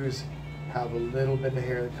you're going to do is have a little bit of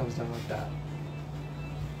hair that comes down like that.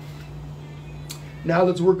 Now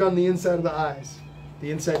let's work on the inside of the eyes,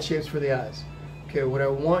 the inside shapes for the eyes. Okay, what I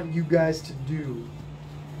want you guys to do,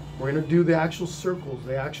 we're going to do the actual circles,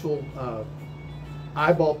 the actual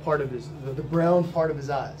eyeball part of the brown part of his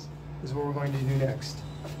eyes is what we're going to do next.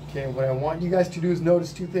 Okay, what I want you guys to do is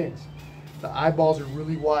notice two things. The eyeballs are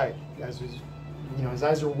really wide. His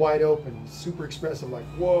eyes are wide open, super expressive, like,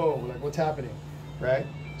 whoa, like what's happening, right?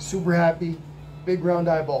 Super happy, big round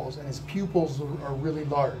eyeballs, and his pupils are really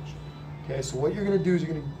large. Okay, so what you're gonna do is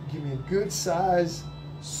you're gonna give me a good size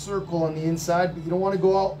circle on the inside, but you don't wanna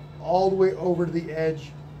go all the way over to the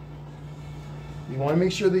edge. You wanna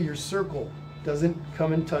make sure that your circle doesn't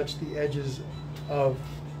come and touch the edges of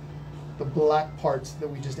the black parts that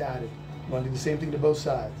we just added. You want to do the same thing to both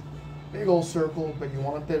sides. Big old circle, but you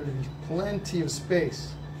want there to be plenty of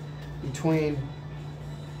space between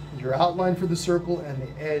your outline for the circle and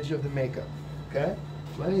the edge of the makeup. Okay?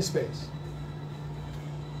 Plenty of space.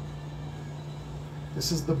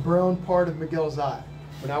 This is the brown part of Miguel's eye.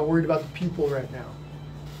 We're not worried about the pupil right now.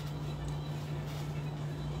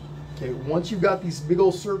 Okay, once you've got these big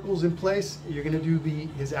old circles in place, you're going to do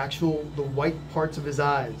the white parts of his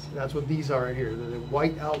eyes. That's what these are right here. They're the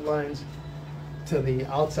white outlines to the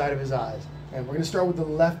outside of his eyes. And we're going to start with the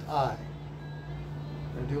left eye.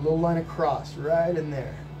 We're going to do a little line across right in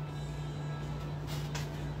there.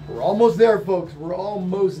 We're almost there, folks. We're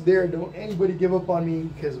almost there. Don't anybody give up on me,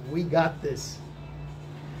 because we got this.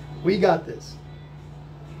 We got this.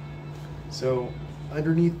 So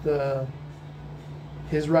underneath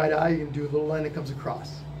his right eye, you can do a little line that comes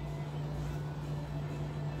across.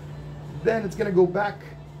 Then it's going to go back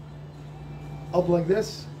up like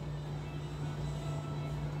this.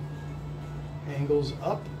 Angles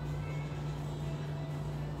up.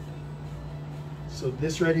 So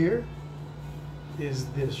this right here is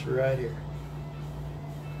this right here.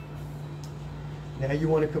 Now you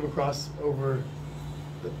want to come across over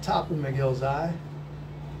the top of Miguel's eye.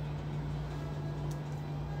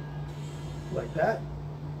 Like that.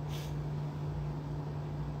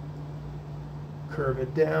 Curve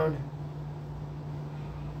it down.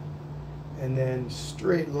 And then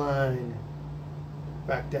straight line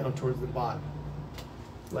back down towards the bottom.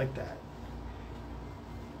 Like that.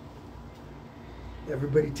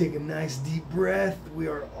 Everybody take a nice deep breath. We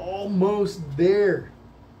are almost there.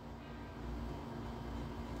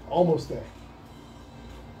 Almost there.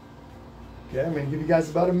 Okay, I'm going to give you guys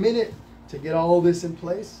about a minute to get all this in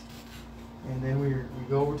place. And then we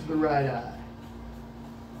go over to the right eye.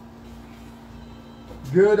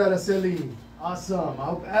 Good, Araceli. Awesome. I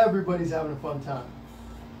hope everybody's having a fun time.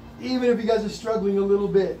 Even if you guys are struggling a little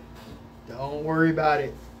bit, don't worry about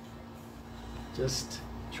it. Just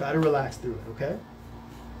try to relax through it, okay?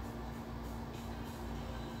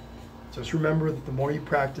 Just remember that the more you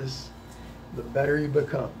practice, the better you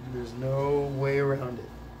become. There's no way around it.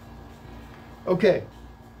 Okay,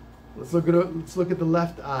 let's look at the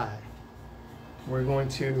left eye. We're going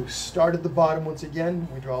to start at the bottom once again.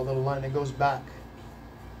 We draw a little line that goes back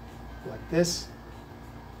like this.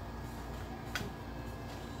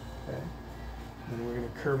 Okay, and then we're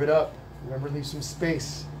going to curve it up. Remember, leave some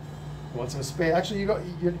space. You want some space. Actually, you don't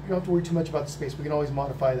have to worry too much about the space. We can always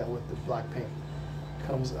modify that with the black paint.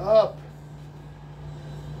 Comes up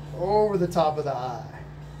over the top of the eye,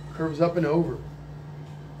 curves up and over.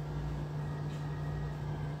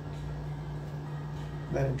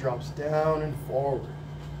 Then it drops down and forward.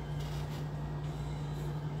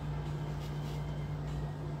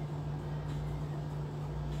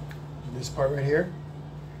 This part right here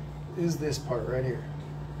is this part right here.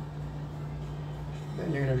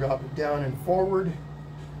 Then you're going to drop it down and forward,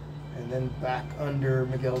 and then back under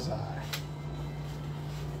Miguel's eye.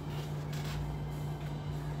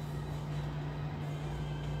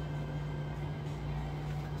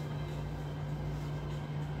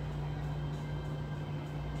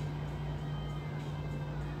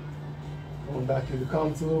 Going back through the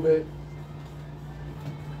comments a little bit.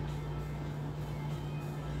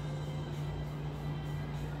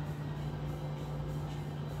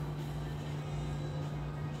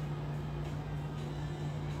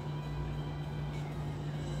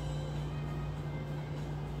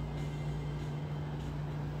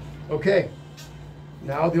 Okay,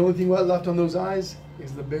 now the only thing left on those eyes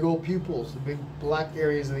is the big old pupils, the big black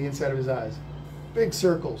areas on the inside of his eyes. Big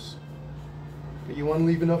circles. But you want to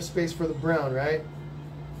leave enough space for the brown, right?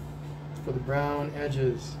 For the brown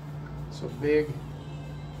edges. So big,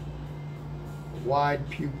 wide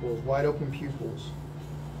pupils, wide open pupils.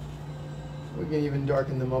 We can even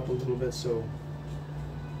darken them up a little bit so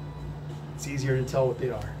it's easier to tell what they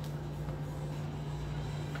are.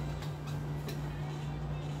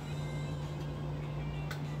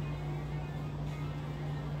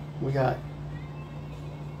 We got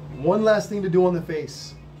one last thing to do on the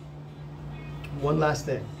face. One last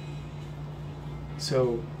thing.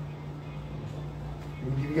 So I'm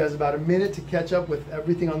going to give you guys about a minute to catch up with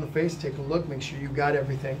everything on the face. Take a look, make sure you got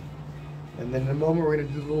everything. And then in a moment we're going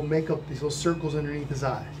to do a little makeup, these little circles underneath his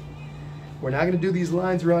eyes. We're not going to do these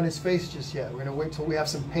lines around his face just yet. We're going to wait till we have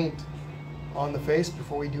some paint on the face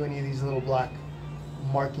before we do any of these little black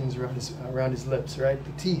markings around his lips, right?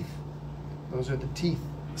 The teeth. Those are the teeth.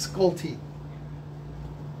 Skull teeth.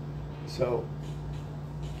 So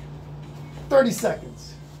 30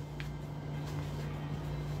 seconds.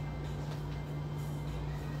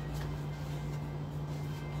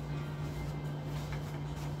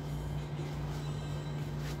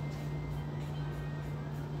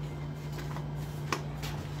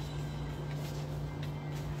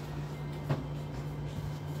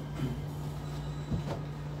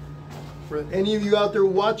 For any of you out there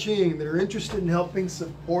watching that are interested in helping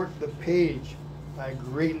support the page, I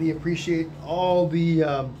greatly appreciate all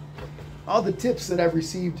the tips that I've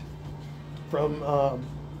received from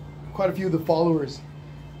quite a few of the followers.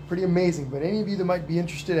 Pretty amazing. But any of you that might be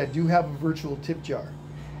interested, I do have a virtual tip jar.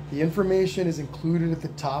 The information is included at the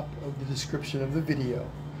top of the description of the video.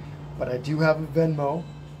 But I do have a Venmo.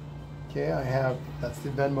 Okay, that's the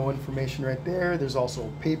Venmo information right there. There's also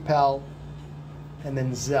PayPal and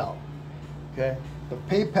then Zelle. Okay, but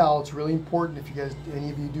PayPal, it's really important if you guys, any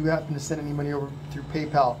of you do happen to send any money over through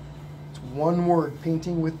PayPal. It's one word,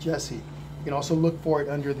 Painting with Jesse. You can also look for it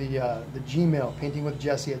under the Gmail,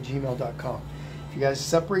 paintingwithjesse@gmail.com. If you guys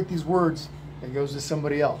separate these words, it goes to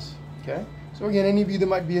somebody else. Okay, so again, any of you that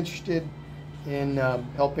might be interested in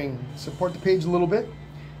helping support the page a little bit,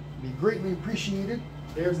 it'd be greatly appreciated.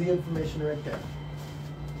 There's the information right there.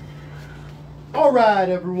 All right,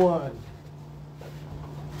 everyone.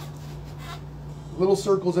 little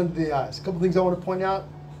circles under the eyes. A couple things I want to point out.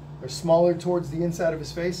 They're smaller towards the inside of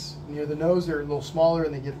his face. Near the nose, they're a little smaller,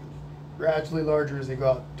 and they get gradually larger as they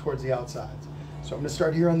go out towards the outsides. So I'm going to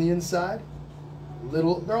start here on the inside.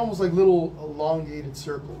 They're almost like little elongated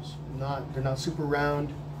circles. They're not super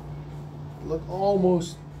round. Look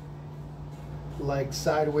almost like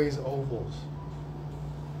sideways ovals.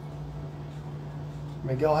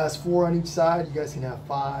 Miguel has 4 on each side. You guys can have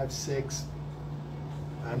 5, 6.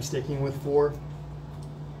 I'm sticking with 4.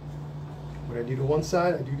 What I do to one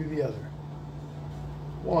side, I do to the other.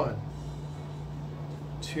 1,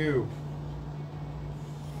 2,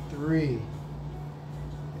 3,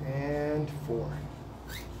 and 4.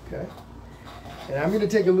 Okay. And I'm going to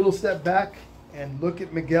take a little step back and look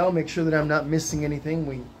at Miguel, make sure that I'm not missing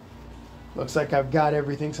anything. Looks like I've got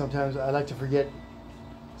everything. Sometimes I like to forget,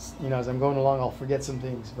 as I'm going along, I'll forget some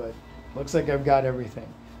things, but looks like I've got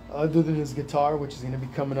everything. Other than his guitar, which is going to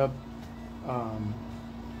be coming up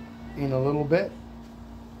in a little bit.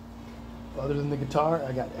 Other than the guitar,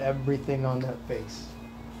 I got everything on that face.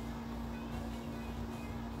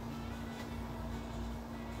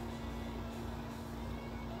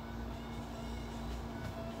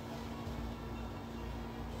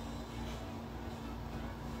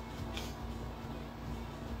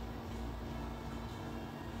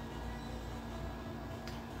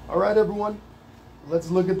 All right, everyone, let's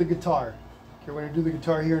look at the guitar. Okay, we're gonna do the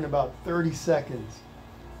guitar here in about 30 seconds.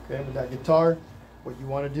 Okay, with that guitar, what you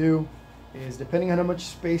wanna do is, depending on how much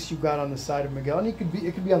space you got on the side of Miguel, and it could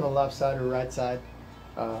be on the left side or right side,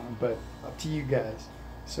 but up to you guys.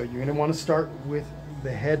 So you're gonna wanna start with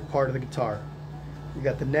the head part of the guitar. You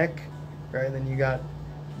got the neck, right, and then you got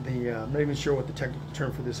the, I'm not even sure what the technical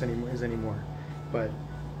term for this is anymore, but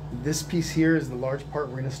this piece here is the large part.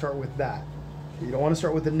 We're gonna start with that. You don't want to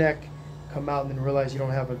start with the neck, come out and then realize you don't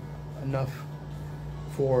have enough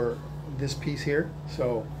for this piece here.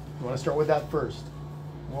 So you want to start with that first.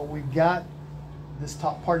 What we've got, this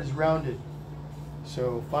top part is rounded.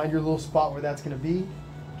 So find your little spot where that's going to be.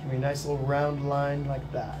 Give me a nice little round line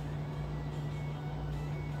like that.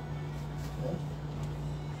 Okay.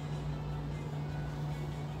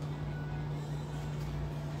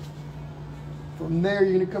 From there,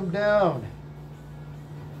 you're going to come down.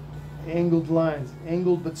 Angled lines,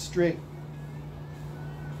 angled but straight,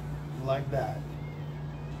 like that.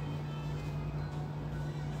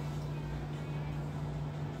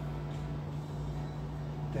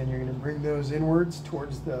 Then you're going to bring those inwards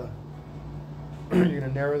towards the, you're going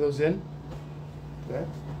to narrow those in. Okay,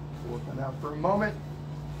 work on that for a moment.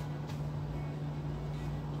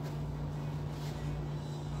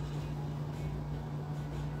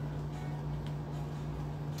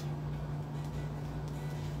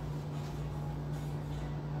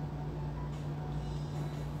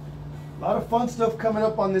 A lot of fun stuff coming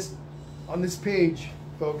up on this page,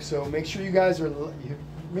 folks. So make sure you guys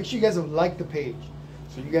have liked the page,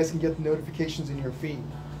 so you guys can get the notifications in your feed.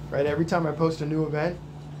 Right, every time I post a new event,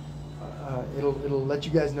 it'll let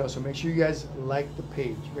you guys know. So make sure you guys like the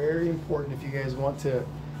page. Very important if you guys want to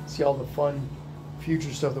see all the fun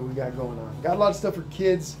future stuff that we got going on. Got a lot of stuff for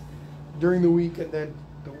kids during the week, and then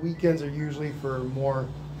the weekends are usually for more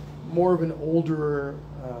of an older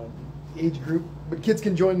age group, but kids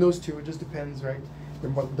can join those too. It just depends, right?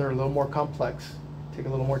 They're a little more complex, take a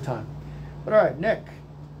little more time. But all right, neck.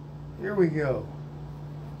 Here we go.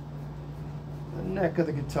 The neck of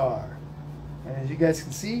the guitar. And as you guys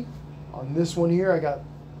can see, on this one here, I got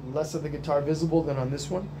less of the guitar visible than on this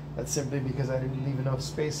one. That's simply because I didn't leave enough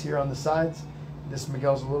space here on the sides. This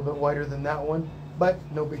Miguel's a little bit wider than that one, but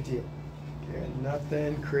no big deal. Okay,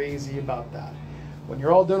 nothing crazy about that. When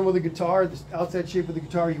you're all done with the guitar, the outside shape of the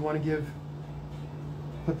guitar, you want to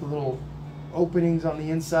put the little openings on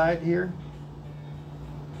the inside here.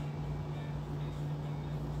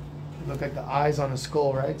 They look like the eyes on a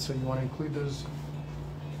skull, right? So you want to include those,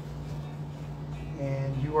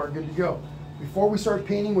 and you are good to go. Before we start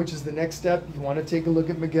painting, which is the next step, you want to take a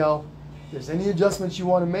look at Miguel. If there's any adjustments you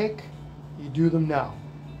want to make, you do them now.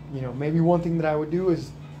 Maybe one thing that I would do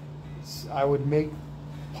is I would make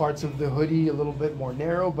parts of the hoodie a little bit more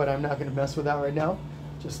narrow, but I'm not going to mess with that right now.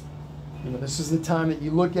 Just, this is the time that you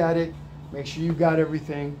look at it, make sure you've got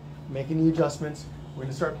everything, make any adjustments. We're going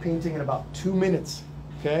to start painting in about 2 minutes.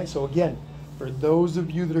 Okay, so again, for those of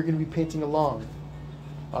you that are going to be painting along,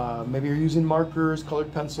 maybe you're using markers,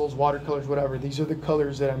 colored pencils, watercolors, whatever. These are the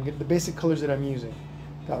colors that I'm getting, the basic colors that I'm using.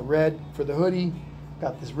 Got red for the hoodie,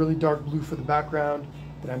 got this really dark blue for the background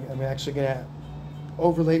that I'm actually going to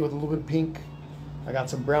overlay it with a little bit of pink. I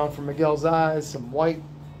got some brown for Miguel's eyes, some white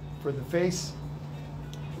for the face,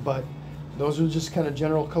 but those are just kind of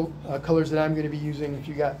general colors that I'm going to be using. If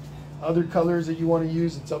you got other colors that you want to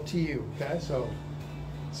use, it's up to you, okay? So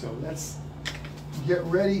let's get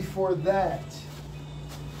ready for that.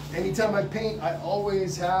 Anytime I paint, I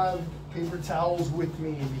always have paper towels with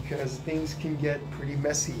me because things can get pretty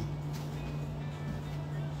messy.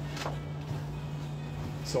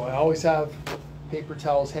 So I always have paper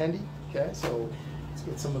towels handy, okay? So let's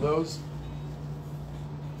get some of those.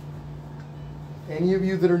 Any of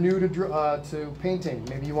you that are new to painting,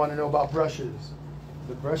 maybe you want to know about brushes.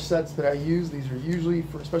 The brush sets that I use, these are usually,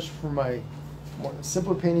 especially for my more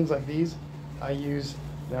simpler paintings like these, I use,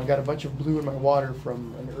 and I've got a bunch of blue in my water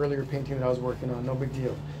from an earlier painting that I was working on, no big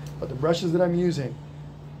deal. But the brushes that I'm using,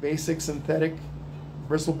 basic synthetic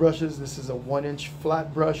bristle brushes. This is a 1-inch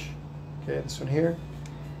flat brush, okay, this one here.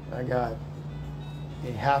 I got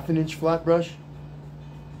a 1/2 inch flat brush.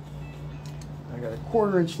 I got a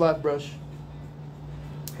 1/4 inch flat brush.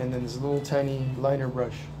 And then this little tiny liner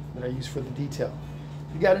brush that I use for the detail.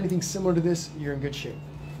 If you got anything similar to this, you're in good shape.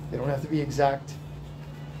 They don't have to be exact.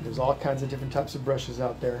 There's all kinds of different types of brushes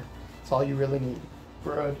out there. It's all you really need.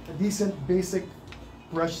 For a decent basic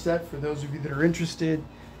brush set, for those of you that are interested,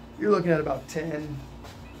 you're looking at about 10,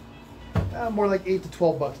 more like 8 to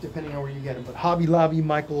 12 bucks, depending on where you get them. But Hobby Lobby,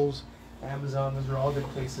 Michael's, Amazon, those are all good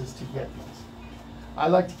places to get these. I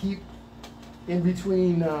like to keep in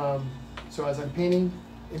between, so as I'm painting,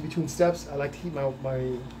 in between steps, I like to keep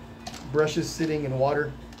my brushes sitting in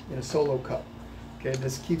water in a solo cup. Okay,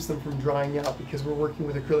 this keeps them from drying out because we're working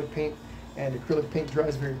with acrylic paint, and acrylic paint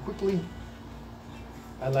dries very quickly.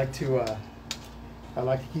 I like to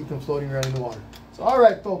keep them floating around in the water. So, all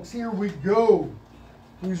right, folks, here we go.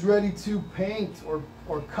 Who's ready to paint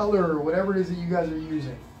or color or whatever it is that you guys are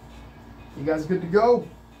using? You guys good to go?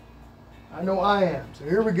 I know I am. So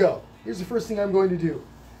here we go. Here's the first thing I'm going to do.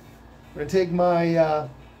 I'm going to take my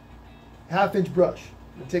 1/2 inch brush.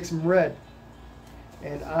 I'm going to take some red,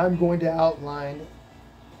 and I'm going to outline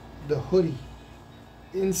the hoodie,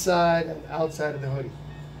 inside and outside of the hoodie.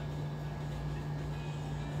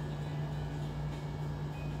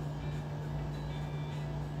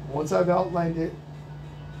 Once I've outlined it,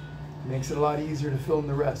 it makes it a lot easier to fill in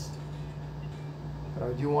the rest. But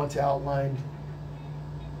I do want to outline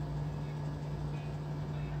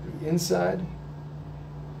the inside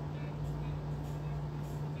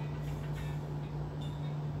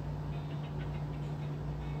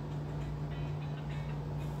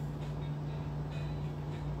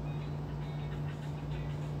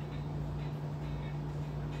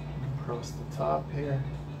across the top here.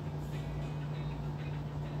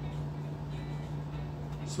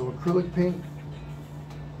 So acrylic paint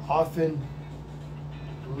often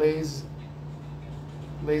lays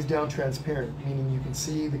down transparent, meaning you can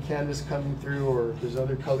see the canvas coming through, or if there's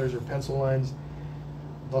other colors or pencil lines,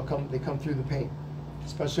 they come through the paint,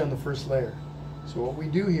 especially on the first layer. So what we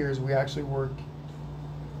do here is we actually work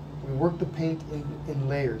the paint in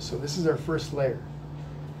layers. So this is our first layer.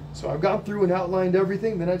 So I've gone through and outlined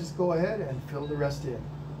everything, then I just go ahead and fill the rest in.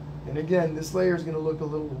 And again, this layer is going to look a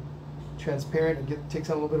little transparent and takes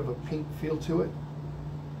on a little bit of a pink feel to it.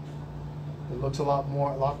 It looks a lot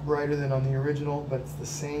brighter than on the original, but it's the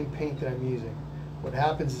same paint that I'm using. What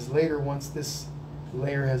happens is later, once this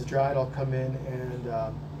layer has dried, I'll come in and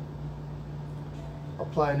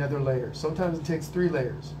apply another layer. Sometimes it takes 3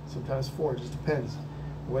 layers, sometimes 4, it just depends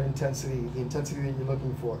what intensity, the intensity that you're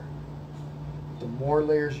looking for. The more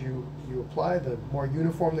layers you apply, the more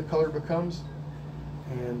uniform the color becomes,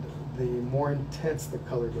 and the more intense the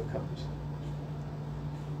color becomes.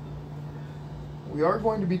 We are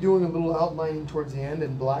going to be doing a little outlining towards the end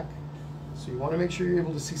in black, so you want to make sure you're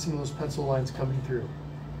able to see some of those pencil lines coming through,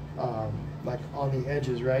 like on the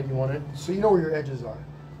edges, right? You want it so you know where your edges are.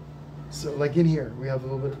 So like in here, we have a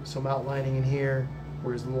little bit of some outlining in here,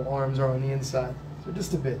 whereas the little arms are on the inside, so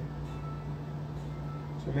just a bit.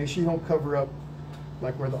 So make sure you don't cover up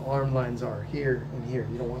like where the arm lines are, here and here.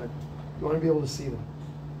 You want to be able to see them.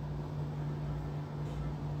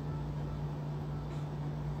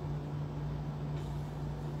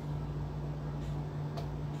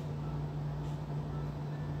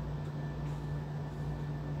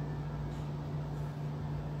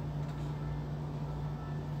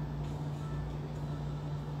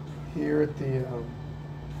 Here at the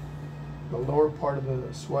lower part of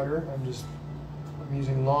the sweater, I'm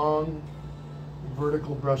using long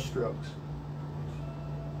vertical brush strokes.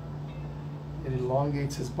 It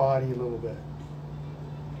elongates his body a little bit.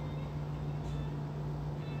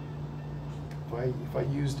 If I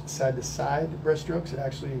used side to side brush strokes, it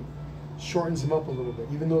actually shortens him up a little bit,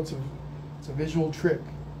 even though it's a visual trick,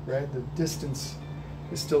 right? The distance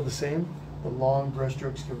is still the same. The long brush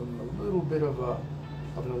strokes give him a little bit of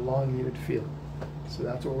an elongated feel. So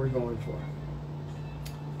that's what we're going for.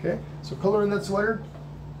 Okay, so color in that sweater.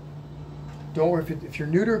 Don't worry, if you're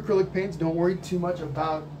new to acrylic paints, don't worry too much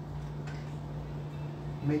about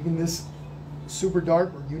making this super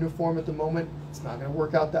dark or uniform at the moment. It's not going to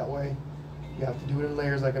work out that way. You have to do it in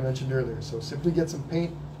layers like I mentioned earlier. So simply get some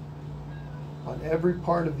paint on every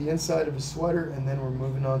part of the inside of a sweater, and then we're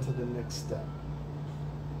moving on to the next step.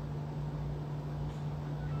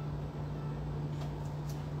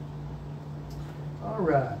 All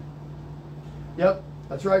right. Yep,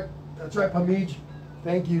 that's right. That's right, Pamij.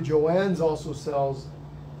 Thank you. Joann's also sells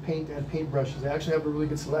paint and paintbrushes. They actually have a really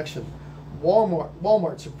good selection.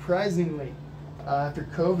 Walmart, surprisingly, after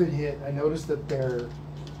COVID hit, I noticed that their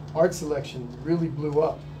art selection really blew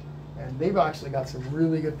up. And they've actually got some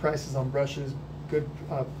really good prices on brushes, good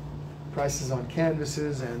prices on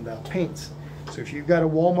canvases and paints. So if you've got a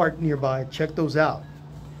Walmart nearby, check those out.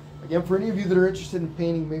 Again, for any of you that are interested in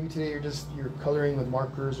painting, maybe today you're coloring with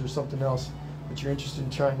markers or something else, but you're interested in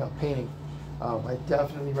trying out painting, I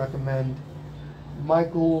definitely recommend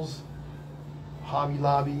Michael's, Hobby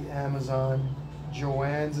Lobby, Amazon,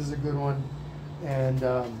 Joann's is a good one, and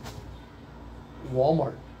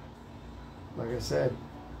Walmart. Like I said,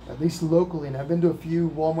 at least locally, and I've been to a few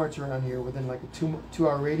Walmarts around here within like a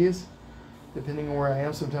two-hour radius. Depending on where I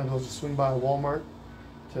am, sometimes I'll just swing by a Walmart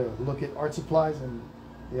to look at art supplies, and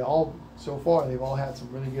so far, they've all had some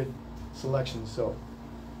really good selections. So,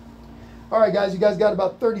 all right, guys, you guys got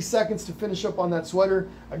about 30 seconds to finish up on that sweater.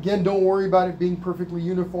 Again, don't worry about it being perfectly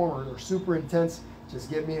uniform or super intense. Just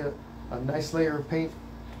get me a nice layer of paint,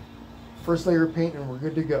 first layer of paint, and we're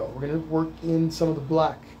good to go. We're going to work in some of the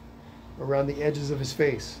black around the edges of his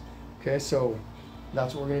face. Okay, so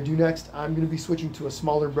that's what we're going to do next. I'm going to be switching to a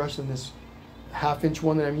smaller brush than this 1/2-inch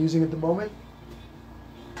one that I'm using at the moment.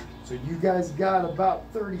 So you guys got about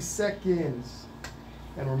 30 seconds,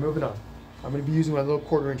 and we're moving on. I'm going to be using my little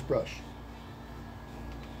 1/4-inch brush.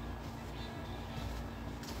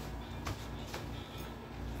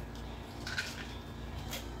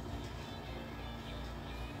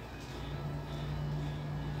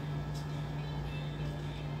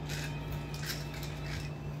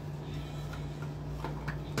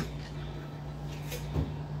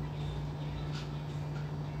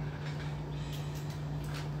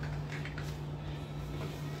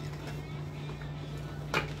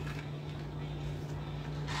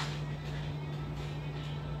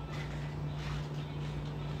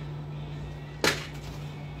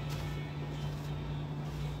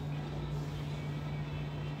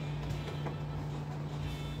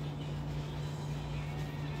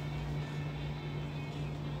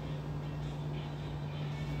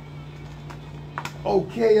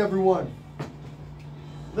 Okay, everyone,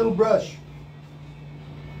 little brush,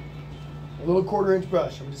 a little 1/4-inch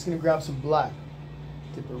brush. I'm just going to grab some black,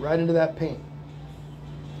 dip it right into that paint.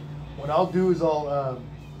 What I'll do is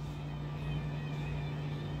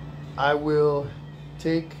I will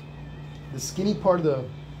take the skinny part of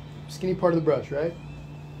the brush, right?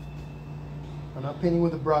 I'm not painting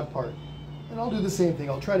with the broad part, and I'll do the same thing.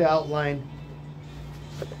 I'll try to outline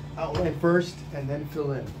first and then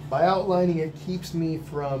fill in. By outlining, it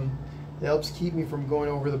helps keep me from going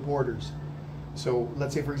over the borders. So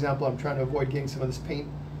let's say, for example, I'm trying to avoid getting some of this paint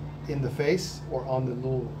in the face or on the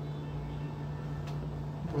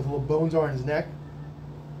where the little bones are in his neck.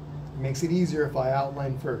 It makes it easier if I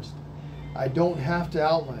outline first. I don't have to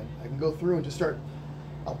outline. I can go through and just start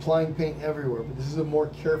applying paint everywhere, but this is a more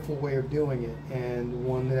careful way of doing it, and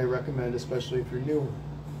one that I recommend, especially if you're newer.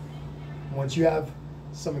 Once you have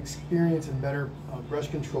some experience and better brush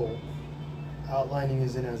control, outlining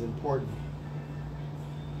isn't as important.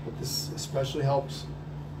 But this especially helps,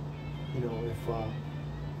 if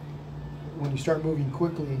when you start moving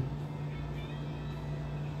quickly,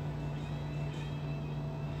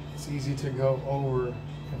 it's easy to go over.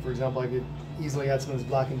 And for example, I could easily add some of this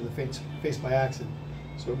black into the face by accident.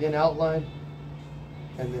 So again, outline,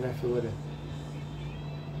 and then I fill it in.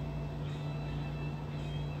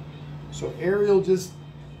 So Ariel just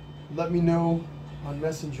let me know on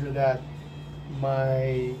Messenger that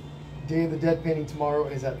my Day of the Dead painting tomorrow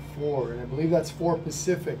is at 4, and I believe that's 4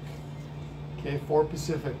 Pacific. Okay, 4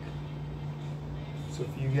 Pacific. So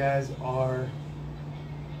if you guys are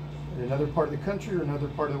in another part of the country or another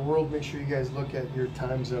part of the world, make sure you guys look at your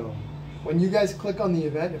time zone. When you guys click on the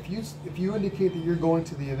event, if you indicate that you're going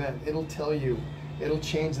to the event, it'll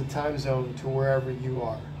change the time zone to wherever you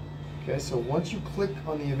are. Okay, so once you click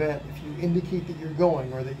on the event, if you indicate that you're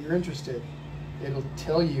going or that you're interested, it'll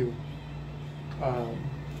tell you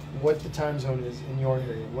what the time zone is in your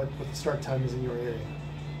area, what the start time is in your area.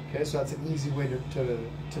 Okay, so that's an easy way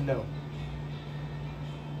to know.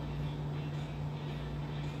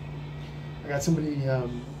 I got somebody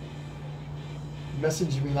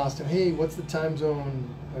messaged me last time, hey, what's the time zone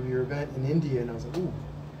of your event in India? And I was like, ooh,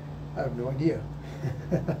 I have no idea.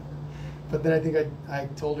 But then I think I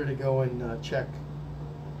told her to go and check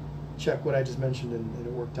what I just mentioned, and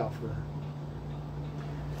it worked out for her.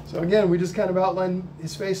 So again, we just kind of outline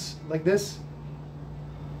his face like this.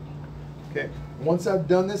 Okay, once I've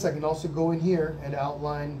done this, I can also go in here and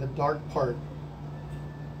outline the dark part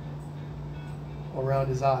around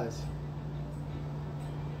his eyes.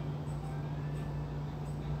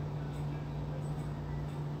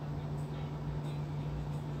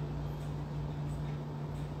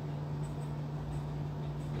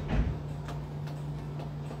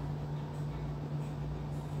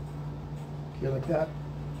 Okay, like that.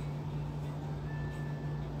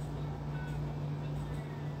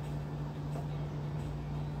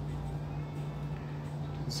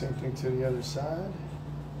 Same thing to the other side.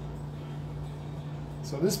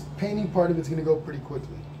 So this painting part of it's going to go pretty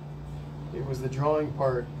quickly. It was the drawing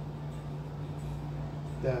part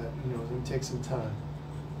that, you know, is going to take some time.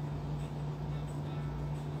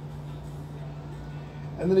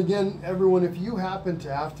 And then again, everyone, if you happen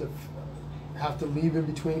to have to leave in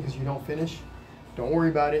between because you don't finish, don't worry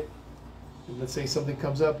about it. And let's say something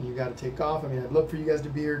comes up and you got to take off. I mean, I'd love for you guys to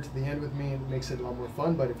be here to the end with me, and it makes it a lot more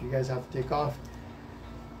fun. But if you guys have to take off,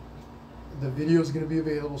 the video is going to be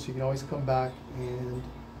available, so you can always come back and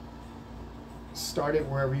start it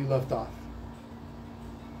wherever you left off.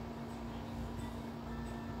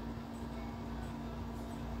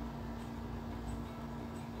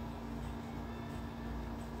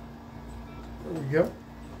 There we go.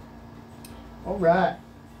 All right.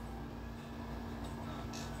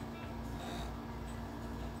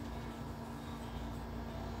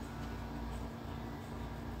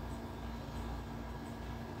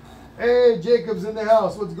 Hey, Jacob's in the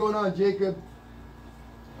house. What's going on, Jacob?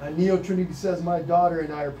 Neo Trinity says my daughter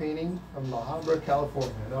and I are painting from La Habra,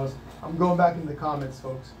 California. I'm going back in the comments,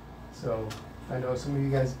 folks. So I know some of you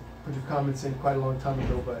guys put your comments in quite a long time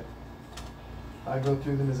ago, but I go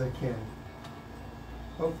through them as I can.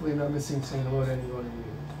 Hopefully, I'm not missing saying hello to anyone of you.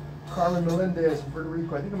 Carmen Melendez from Puerto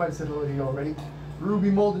Rico. I think I might have said hello to you already. Ruby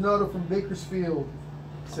Maldonado from Bakersfield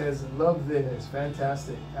says, love this.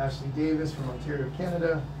 Fantastic. Ashley Davis from Ontario,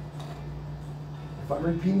 Canada. If I'm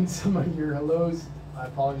repeating some of your hellos, I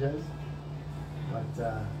apologize.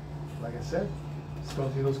 But like I said, just go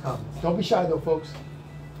through those comments. Don't be shy though, folks.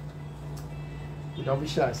 Don't be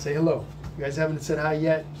shy. Say hello. If you guys haven't said hi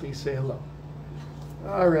yet, please say hello.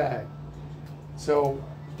 All right. So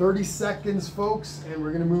 30 seconds, folks, and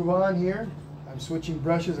we're going to move on here. I'm switching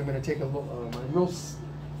brushes. I'm going to take a my real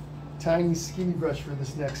tiny skinny brush for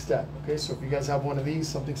this next step. Okay, so if you guys have one of these,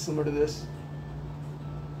 something similar to this,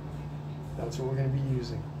 that's what we're going to be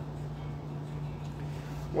using.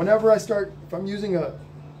 Whenever I start, if I'm using a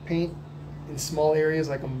paint in small areas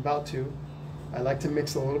like I'm about to, I like to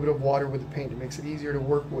mix a little bit of water with the paint. It makes it easier to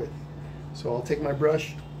work with. So I'll take my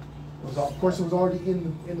brush. Of course, it was already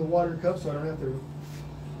in the water cup, so I don't have to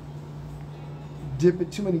dip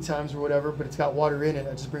it too many times or whatever, but it's got water in it.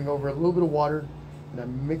 I just bring over a little bit of water and I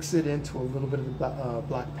mix it into a little bit of the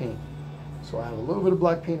black paint. So I have a little bit of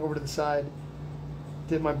black paint over to the side,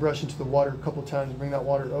 dip my brush into the water a couple times, bring that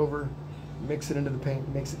water over, mix it into the paint.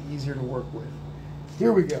 It makes it easier to work with.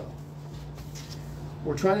 Here we go.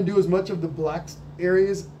 We're trying to do as much of the black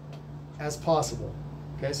areas as possible.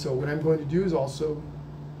 Okay, so what I'm going to do is also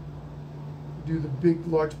do the big,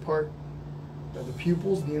 large part of the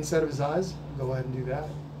pupils, the inside of his eyes. Go ahead and do that.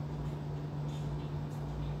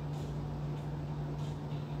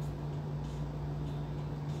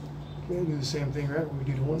 Okay, do the same thing, right? When we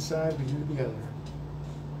do to one side, we do to the other.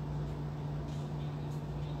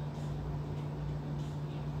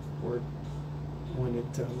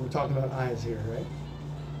 We're talking about eyes here, right?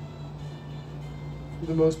 For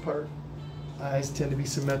the most part, eyes tend to be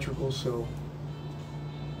symmetrical, so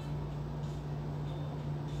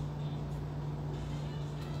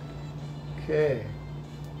okay.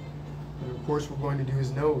 And of course, we're going to do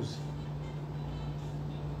his nose.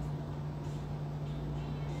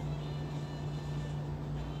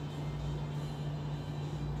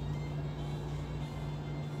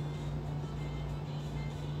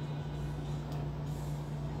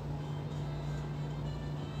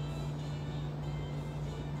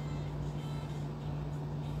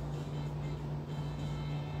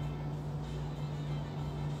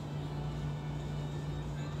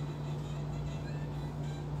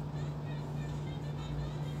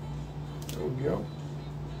 There we go.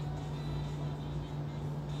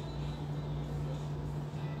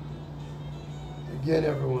 Again,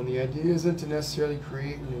 everyone, the idea isn't to necessarily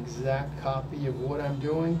create an exact copy of what I'm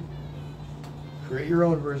doing. Create your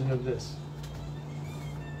own version of this.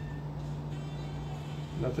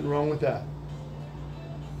 Nothing wrong with that.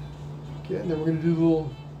 Okay, and then we're going to do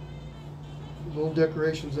little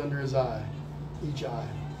decorations under his eye, each eye.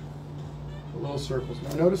 The little circles.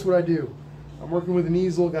 Now notice what I do. I'm working with an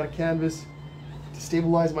easel, got a canvas. To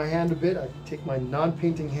stabilize my hand a bit, I take my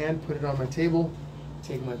non-painting hand, put it on my table,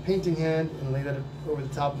 take my painting hand and lay that over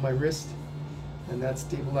the top of my wrist, and that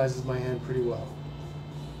stabilizes my hand pretty well.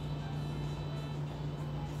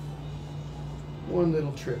 One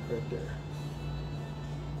little trick right there.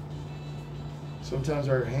 Sometimes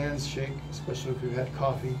our hands shake, especially if we've had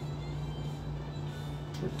coffee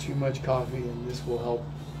or too much coffee, and this will help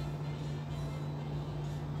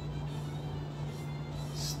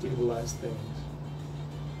stabilize things.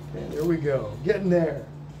 Okay, there we go. Getting there.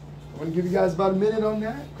 I'm going to give you guys about a minute on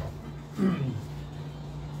that. Then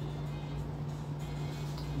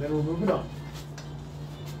we're moving on.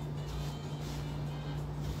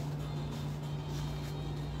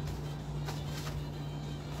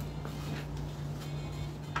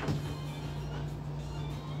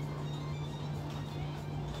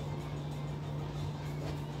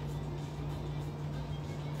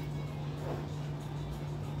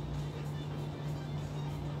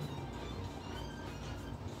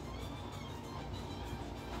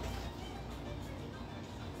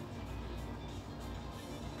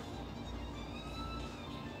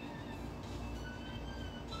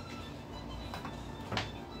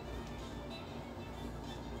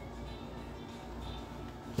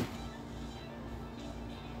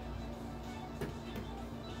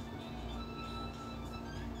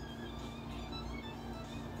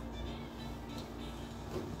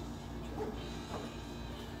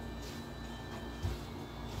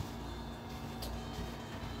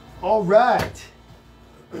 All right,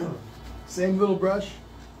 same little brush.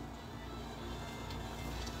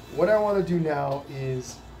 What I want to do now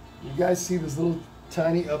is, you guys see this little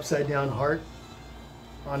tiny upside down heart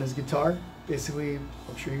on his guitar? Basically,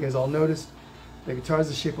 I'm sure you guys all noticed, the guitar is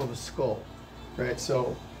the shape of a skull, right?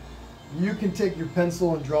 So you can take your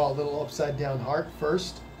pencil and draw a little upside down heart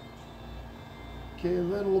first. Okay, a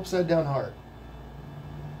little upside down heart.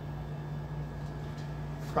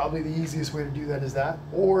 Probably the easiest way to do that is that,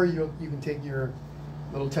 or you can take your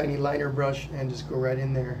little tiny liner brush and just go right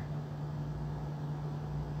in there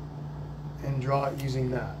and draw it using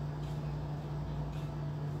that.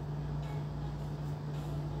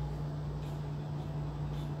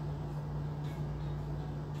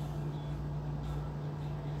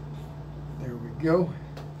 There we go.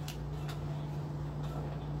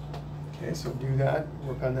 Okay, so do that,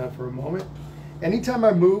 work on that for a moment. Anytime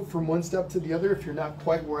I move from one step to the other, if you're not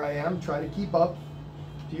quite where I am, try to keep up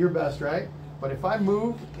to your best, right? But if I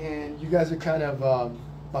move and you guys are kind of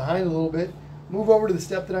behind a little bit, move over to the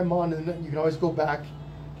step that I'm on, and then you can always go back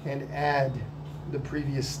and add the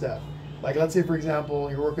previous step. Like, let's say, for example,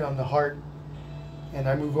 you're working on the heart, and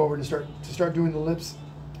I move over to start doing the lips,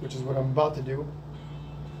 which is what I'm about to do.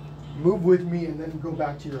 Move with me and then go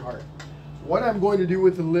back to your heart. What I'm going to do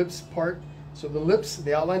with the lips part, so the lips,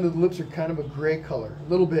 the outline of the lips are kind of a gray color, a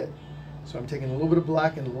little bit. So I'm taking a little bit of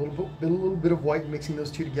black and a little bit of white, mixing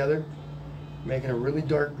those two together, making a really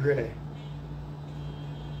dark gray.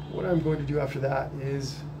 What I'm going to do after that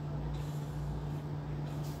is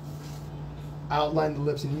outline the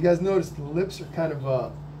lips. And you guys notice the lips are kind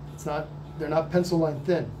of, they're not pencil line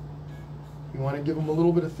thin. You want to give them a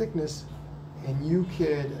little bit of thickness, and you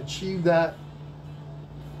could achieve that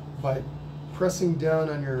by pressing down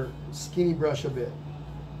on your skinny brush a bit.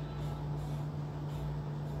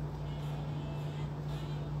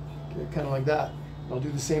 Okay, kind of like that. I'll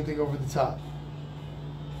do the same thing over the top.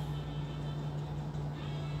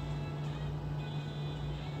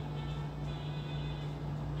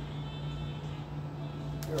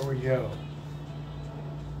 There we go.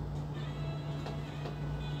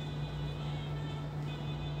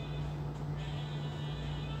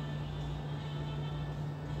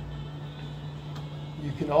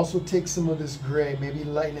 You can also take some of this gray, maybe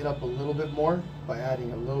lighten it up a little bit more by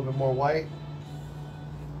adding a little bit more white.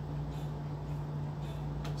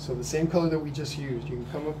 So the same color that we just used, you can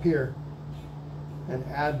come up here and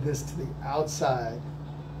add this to the outside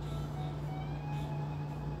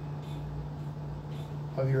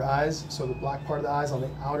of your eyes. So the black part of the eyes on the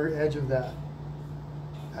outer edge of that,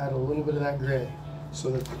 add a little bit of that gray so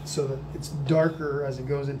that it's darker as it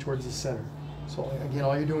goes in towards the center. So again,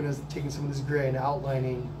 all you're doing is taking some of this gray and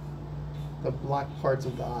outlining the black parts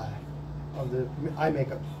of the eye, of the eye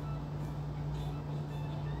makeup.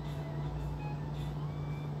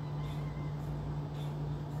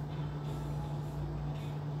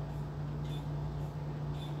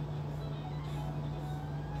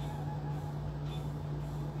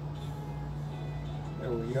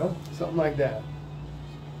 you go, something like that.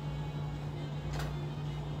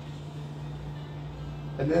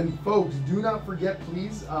 And then, folks, do not forget,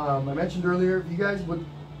 please, I mentioned earlier, if you guys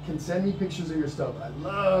can send me pictures of your stuff. I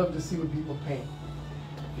love to see what people paint.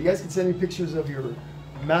 If you guys can send me pictures of your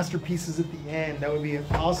masterpieces at the end, that would be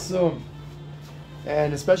awesome.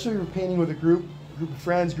 And especially if you're painting with a group of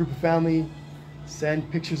friends, group of family,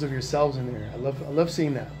 send pictures of yourselves in there. I love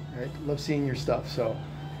seeing that, right? I love seeing your stuff. So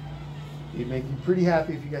it'd make me pretty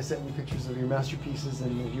happy if you guys sent me pictures of your masterpieces,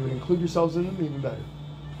 and if you would include yourselves in them, even better.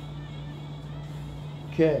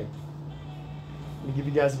 Okay, I'm gonna give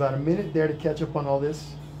you guys about a minute there to catch up on all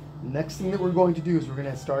this. Next thing that we're going to do is we're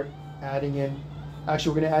gonna start adding in,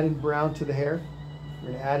 actually we're gonna add in brown to the hair.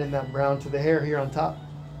 We're gonna add in that brown to the hair here on top.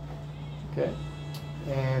 Okay,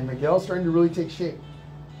 and Miguel's starting to really take shape.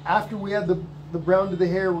 After we add the brown to the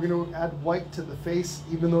hair, we're gonna add white to the face,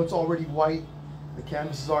 even though it's already white. The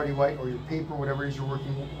canvas is already white, or your paper, whatever it is you're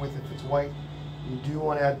working with, if it's white, you do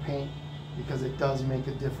want to add paint because it does make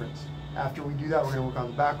a difference. After we do that, we're going to work on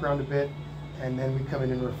the background a bit, and then we come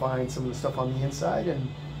in and refine some of the stuff on the inside, and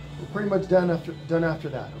we're pretty much done after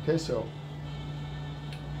that. Okay, so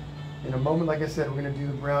in a moment, like I said, we're going to do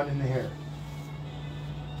the brown in the hair.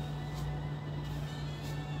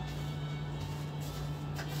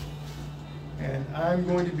 And I'm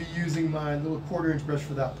going to be using my little 1/4" brush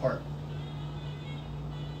for that part.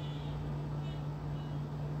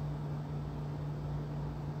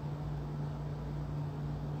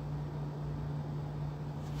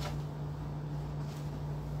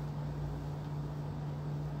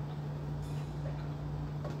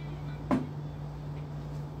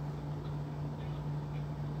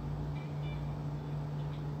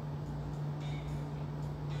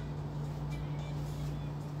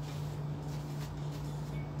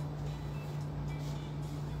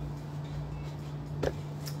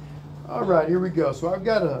 All right, here we go. So I've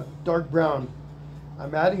got a dark brown.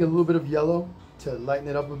 I'm adding a little bit of yellow to lighten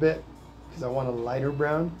it up a bit because I want a lighter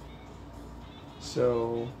brown.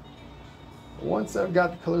 So once I've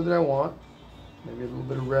got the color that I want, maybe a little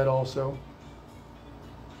bit of red also,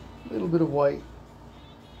 a little bit of white,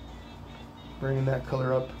 bringing that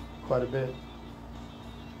color up quite a bit.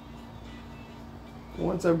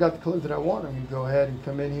 Once I've got the color that I want, I'm going to go ahead and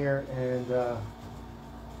come in here and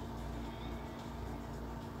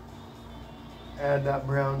add that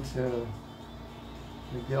brown to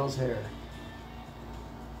Miguel's hair.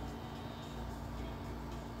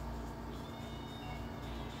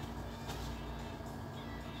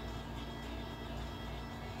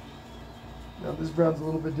 Now this brown's a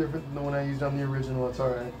little bit different than the one I used on the original. It's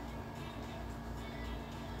alright.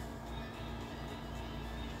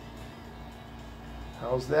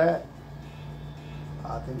 How's that?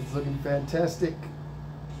 I think it's looking fantastic.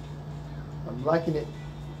 I'm liking it.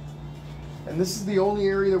 And this is the only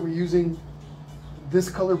area that we're using this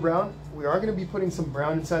color brown. We are going to be putting some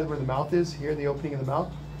brown inside where the mouth is, here in the opening of the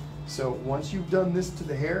mouth. So once you've done this to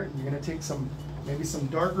the hair, you're going to take some, maybe some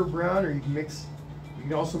darker brown, or you can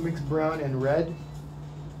also mix brown and red.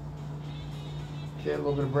 Okay, a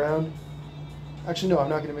little bit of brown. Actually, no, I'm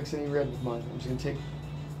not going to mix any red with mine. I'm just going to take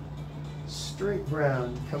straight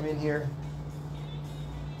brown, come in here,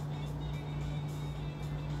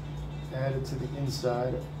 add it to the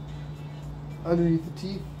inside, underneath the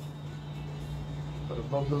teeth, but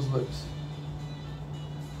above those lips.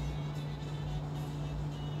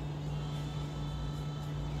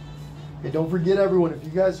 Okay, don't forget, everyone, if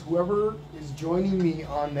you guys, whoever is joining me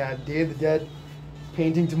on that Day of the Dead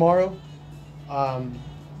painting tomorrow,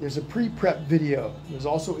 there's a pre-prep video. There's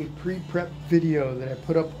also a pre-prep video that I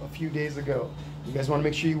put up a few days ago. You guys want to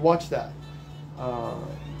make sure you watch that.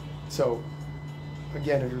 So,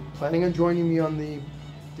 again, if you're planning on joining me on the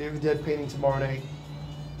Day of the Dead painting tomorrow night,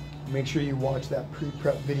 make sure you watch that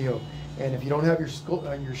pre-prep video. And if you don't have your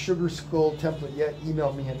sugar skull template yet,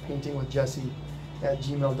 email me at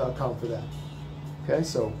paintingwithjesse@gmail.com for that. Okay,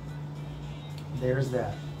 so there's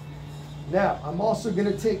that. Now, I'm also going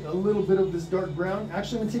to take a little bit of this dark brown.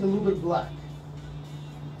 Actually, I'm going to take a little bit of black.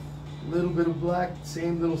 A little bit of black,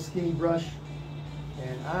 same little skinny brush.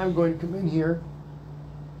 And I'm going to come in here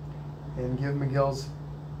and give Miguel's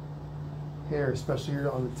hair, especially here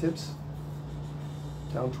on the tips,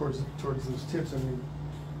 down towards those tips. I'm going to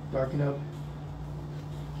darken up,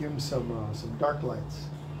 give him some dark lights.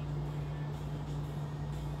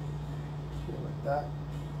 Okay, like that.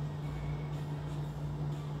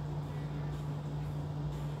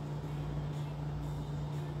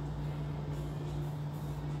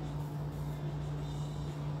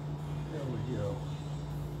 There we go.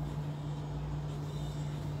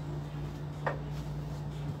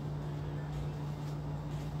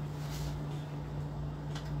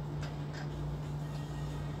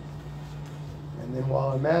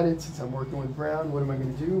 while I'm at it, since I'm working with brown, what am I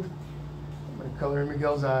going to do? I'm going to color in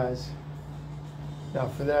Miguel's eyes. Now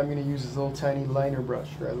for that, I'm going to use this little tiny liner brush,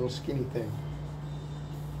 right? A little skinny thing.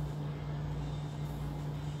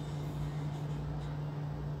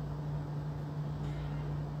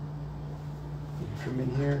 Come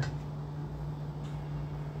in here.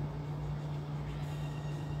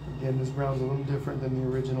 Again, this brown's a little different than the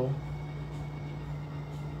original,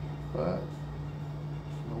 but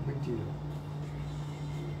no big deal.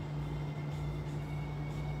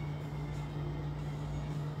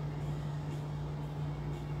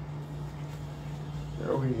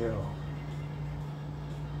 There we go.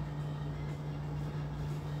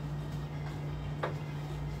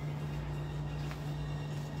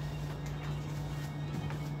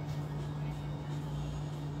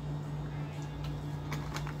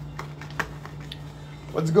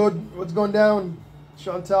 What's good? What's going down,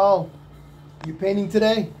 Chantal? You painting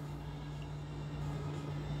today?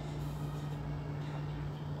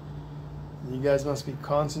 You guys must be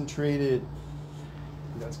concentrated.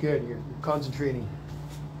 That's good. You're concentrating.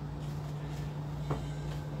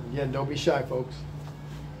 Again, don't be shy, folks.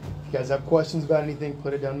 If you guys have questions about anything,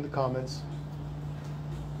 put it down in the comments.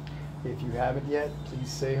 If you haven't yet, please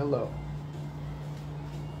say hello.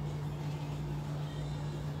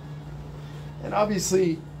 And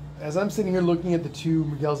obviously, as I'm sitting here looking at the two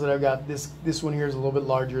Miguels that I've got, this one here is a little bit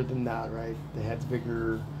larger than that, right? The head's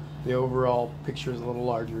bigger, the overall picture is a little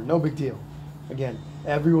larger. No big deal. Again,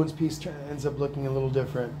 everyone's piece ends up looking a little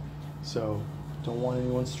different, so don't want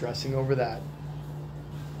anyone stressing over that.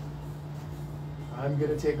 I'm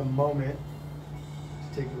going to take a moment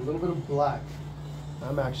to take a little bit of black.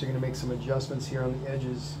 I'm actually going to make some adjustments here on the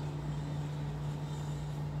edges.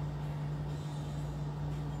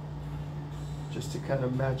 Just to kind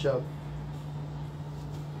of match up.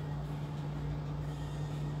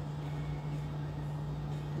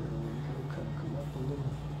 Kind of come up a little.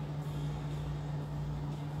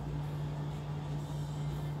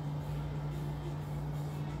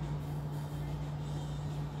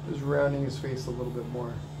 Just rounding his face a little bit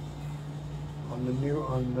more. On the new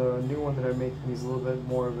one that I'm making, he's a little bit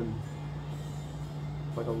more of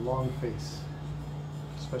like a long face,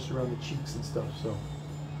 especially around the cheeks and stuff. So.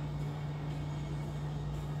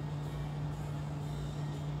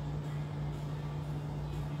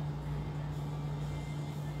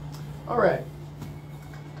 All right,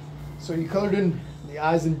 so you colored in the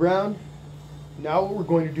eyes in brown. Now what we're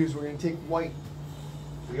going to do is we're going to take white.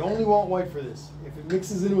 We only want white for this. If it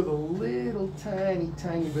mixes in with a little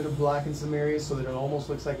tiny bit of black in some areas so that it almost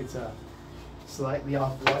looks like it's a slightly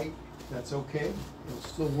off white, that's okay. It'll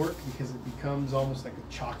still work because it becomes almost like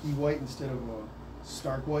a chalky white instead of a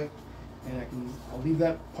stark white. And I'll leave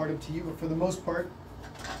that part up to you, but for the most part,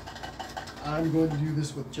 I'm going to do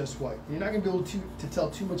this with just white. You're not going to be able to tell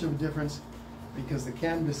too much of a difference because the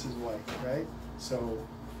canvas is white, right? So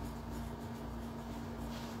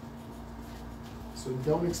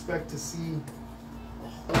don't expect to see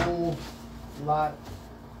a whole lot.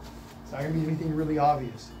 It's not going to be anything really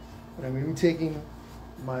obvious. But I'm going to be taking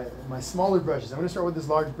my smaller brushes. I'm going to start with this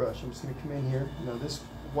large brush. I'm just going to come in here. Now this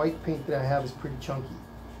white paint that I have is pretty chunky.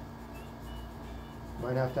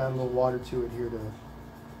 Might have to add a little water to it here to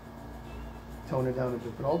tone it down a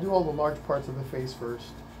bit, but I'll do all the large parts of the face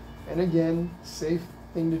first. And again, safe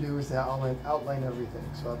thing to do is to outline everything.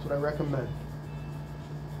 So that's what I recommend.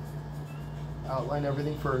 Outline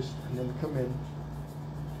everything first, and then come in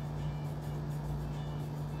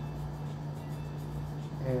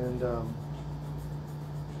and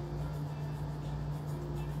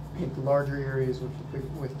paint the larger areas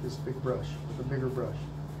with this big brush, with a bigger brush.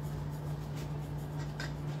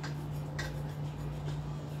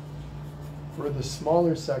 For the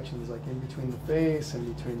smaller sections, like in between the face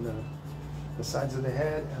and between the sides of the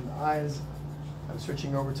head and the eyes, I'm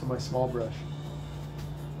switching over to my small brush.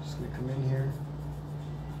 Just going to come in here.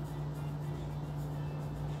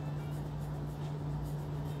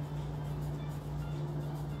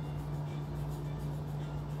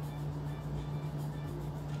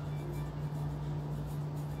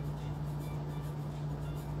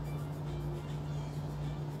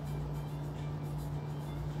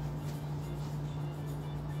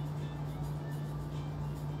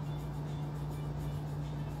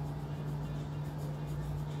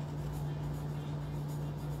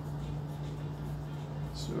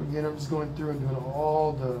 So again, I'm just going through and doing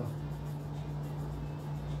all the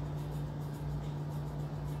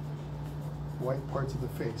white parts of the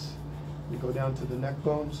face. You go down to the neck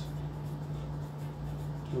bones,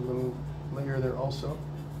 do a little layer there also.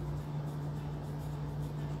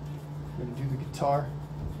 I'm going to do the guitar.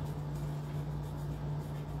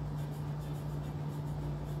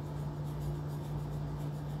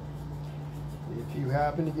 if you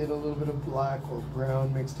happen to get a little bit of black or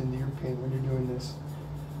brown mixed into your paint when you're doing this,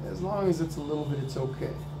 as long as it's a little bit, it's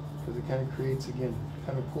okay. Because it kind of creates, again,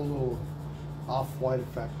 kind of a cool little off-white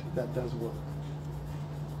effect that does work.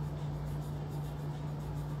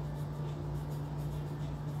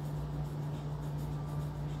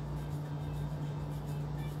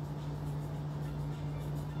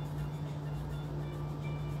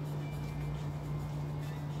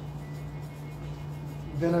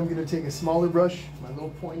 Then I'm going to take a smaller brush, my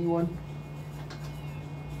little pointy one,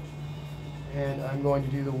 and I'm going to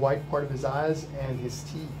do the white part of his eyes and his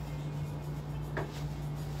teeth.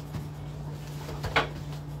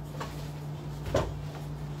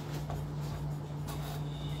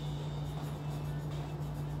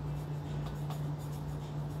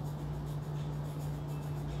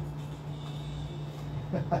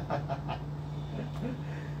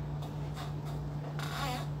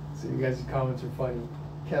 So you guys' comments are funny.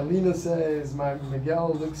 Catalina says, my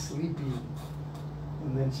Miguel looks sleepy.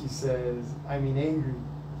 And then she says, I mean angry.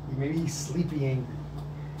 Maybe he's sleepy angry.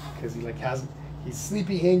 Because he's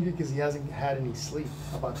sleepy angry because he hasn't had any sleep.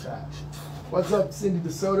 How about that? What's up, Cindy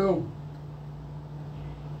DeSoto?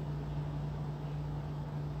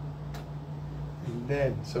 And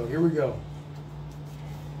then, so here we go.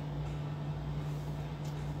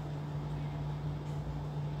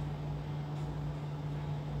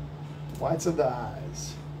 Whites of the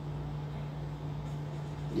eyes.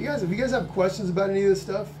 You guys, if you guys have questions about any of this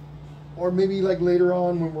stuff, or maybe like later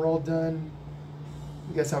on when we're all done,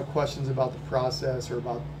 you guys have questions about the process or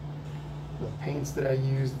about the paints that I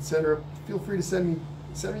use, etc., feel free to send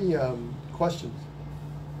me questions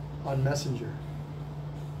on Messenger.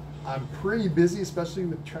 I'm pretty busy, especially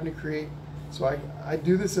with trying to create. So I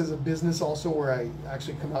do this as a business also, where I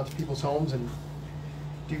actually come out to people's homes and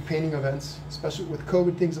do painting events. Especially with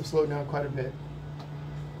COVID, things have slowed down quite a bit.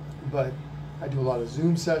 But I do a lot of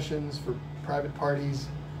Zoom sessions for private parties,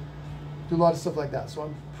 do a lot of stuff like that. So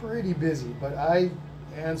I'm pretty busy, but I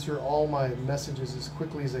answer all my messages as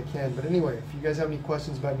quickly as I can. But anyway, if you guys have any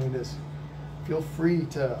questions about any of this, feel free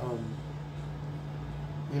to,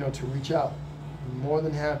 to reach out. I'm more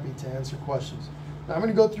than happy to answer questions. Now I'm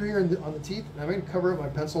going to go through here on the teeth, and I'm going to cover up my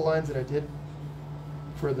pencil lines that I did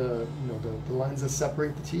for the lines that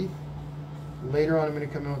separate the teeth. Later on, I'm going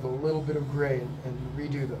to come in with a little bit of gray and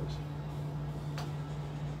redo those.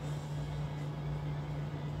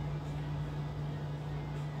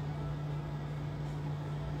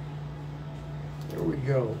 There we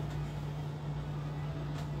go.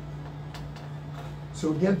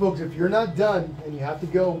 So again, folks, if you're not done and you have to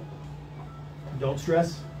go, don't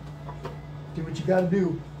stress. Do what you got to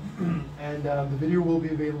do, and the video will be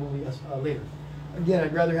available later. Again,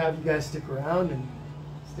 I'd rather have you guys stick around and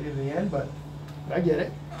stay to the end, but I get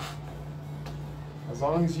it. As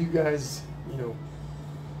long as you guys,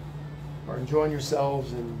 are enjoying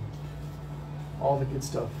yourselves and all the good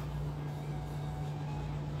stuff.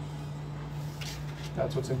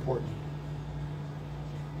 That's what's important.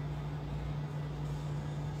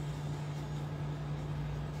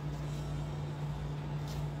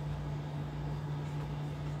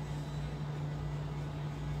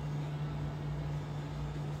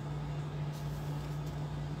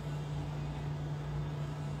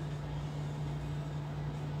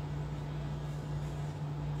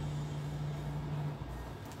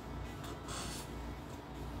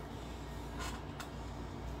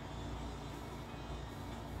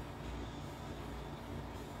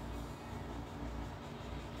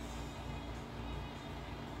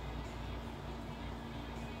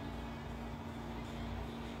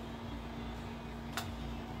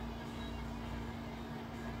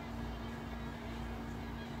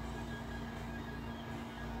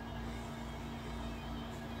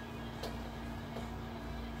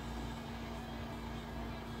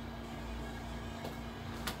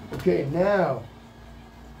 Okay, now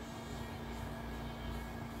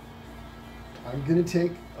I'm going to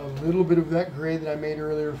take a little bit of that gray that I made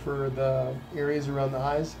earlier for the areas around the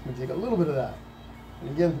eyes. I'm going to take a little bit of that.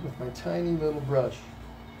 And again, with my tiny little brush,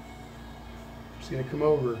 I'm just going to come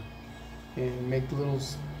over and make the little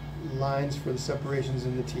lines for the separations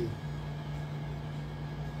in the teeth.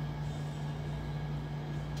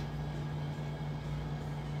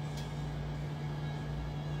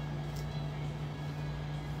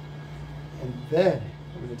 And then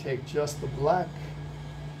I'm going to take just the black,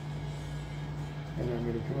 and I'm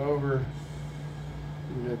going to come over,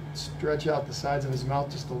 I'm going to stretch out the sides of his mouth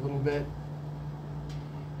just a little bit,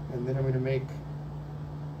 and then I'm going to make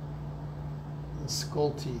the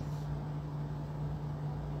skull teeth,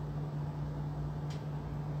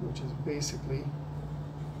 which is basically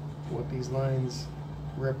what these lines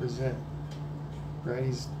represent. right?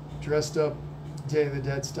 He's dressed up Day of the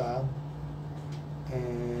Dead style.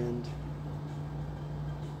 And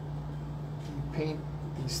you paint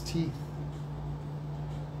these teeth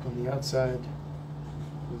on the outside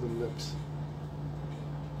of the lips.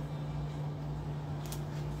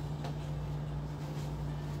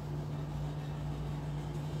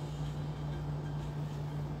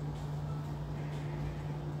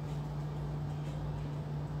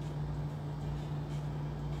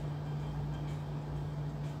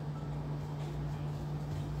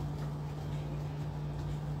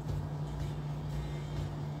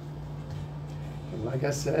 Like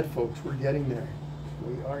I said, folks, we're getting there.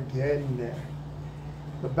 We are getting there.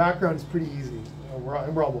 The background is pretty easy.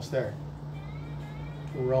 We're almost there.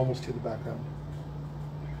 We're almost to the background.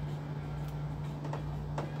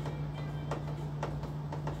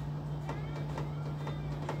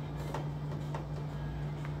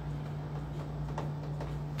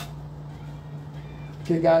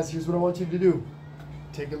 Okay, guys, here's what I want you to do.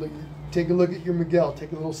 Take a look at your Miguel.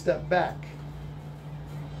 Take a little step back.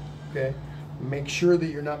 Okay? Make sure that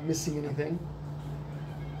you're not missing anything.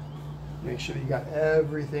 Make sure that you got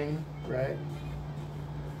everything, right?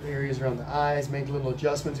 The areas around the eyes, make little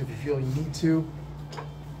adjustments if you feel you need to.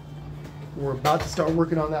 We're about to start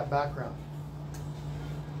working on that background.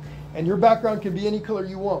 And your background can be any color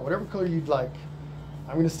you want, whatever color you'd like.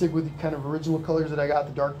 I'm going to stick with the kind of original colors that I got,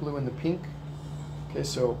 the dark blue and the pink. Okay,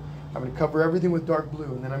 so I'm going to cover everything with dark blue,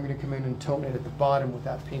 and then I'm going to come in and tone it at the bottom with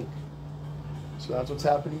that pink. So that's what's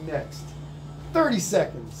happening next. 30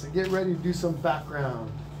 seconds to get ready to do some background.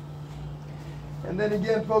 And then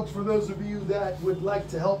again, folks, for those of you that would like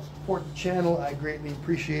to help support the channel, I greatly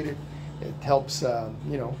appreciate it. It helps,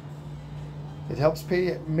 you know, it helps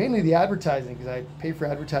pay mainly the advertising, because I pay for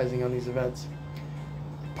advertising on these events.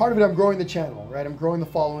 Part of it, I'm growing the channel, right? I'm growing the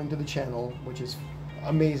following to the channel, which is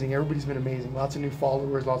amazing. Everybody's been amazing. Lots of new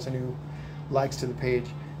followers, lots of new likes to the page.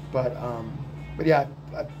 But yeah,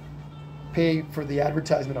 I pay for the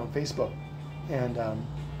advertisement on Facebook. And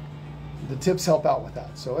the tips help out with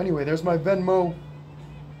that. So anyway, there's my Venmo,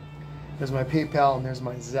 there's my PayPal, and there's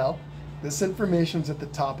my Zelle. This information's at the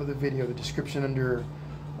top of the video, the description under,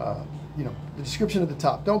 you know, the description at the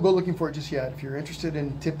top. Don't go looking for it just yet. If you're interested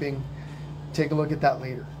in tipping, take a look at that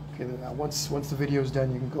later. Okay, once the video is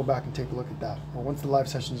done, you can go back and take a look at that, or once the live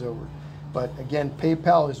session's over. But again,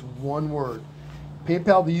 PayPal is one word.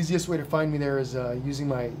 PayPal, the easiest way to find me there is using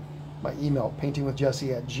my email,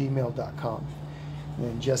 paintingwithjesse@gmail.com.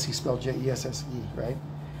 And Jesse spelled Jesse, right?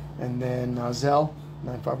 And then Zelle,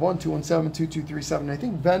 951-217-2237. I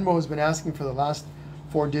think Venmo has been asking for the last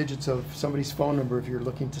 4 digits of somebody's phone number if you're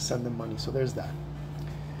looking to send them money. So there's that.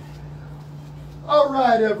 All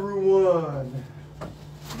right, everyone.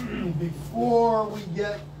 Before we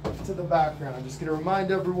get to the background, I'm just going to remind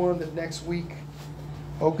everyone that next week,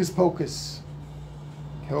 Hocus Pocus.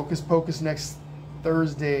 Hocus Pocus next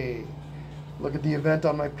Thursday. Look at the event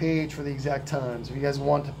on my page for the exact times. If you guys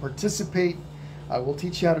want to participate, I will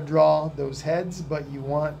teach you how to draw those heads, but if you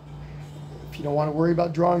don't want to worry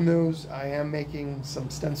about drawing those, I am making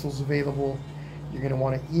some stencils available. You're going to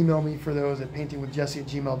want to email me for those at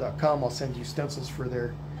paintingwithjesse@gmail.com. I'll send you stencils for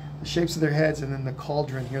the shapes of their heads, and then the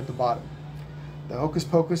cauldron here at the bottom. The Hocus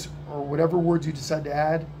Pocus, or whatever words you decide to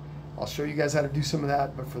add, I'll show you guys how to do some of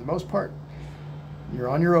that, but for the most part, you're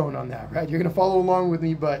on your own on that, right? You're going to follow along with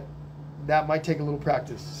me, but that might take a little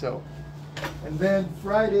practice. So, and then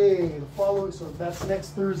Friday, the following, so that's next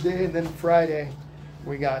Thursday, and then Friday,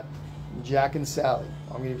 we got Jack and Sally.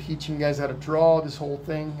 I'm going to be teaching you guys how to draw this whole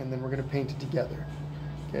thing, and then we're going to paint it together.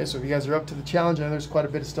 Okay, so if you guys are up to the challenge, I know there's quite a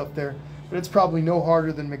bit of stuff there, but it's probably no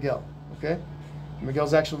harder than Miguel, okay?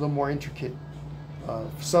 Miguel's actually a little more intricate.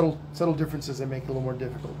 Subtle differences that make it a little more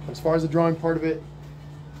difficult. As far as the drawing part of it,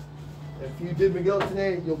 if you did Miguel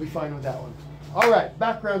today, you'll be fine with that one. All right,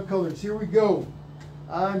 background colors, here we go.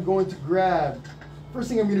 I'm going to grab, first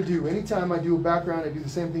thing I'm going to do, anytime I do a background, I do the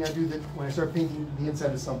same thing I do when I start painting the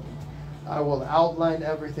inside of something. I will outline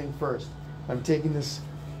everything first. I'm taking this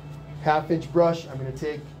 1/2-inch brush, I'm going to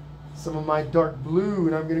take some of my dark blue,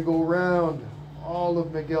 and I'm going to go around all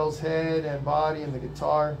of Miguel's head and body and the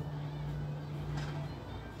guitar.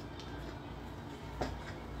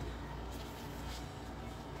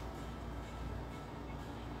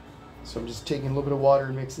 So I'm just taking a little bit of water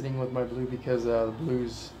and mixing it with my blue, because the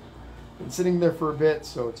blue's been sitting there for a bit,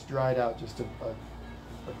 so it's dried out just a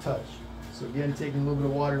touch. So again, taking a little bit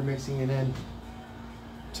of water, mixing it in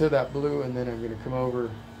to that blue, and then I'm going to come over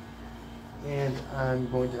and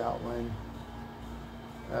I'm going to outline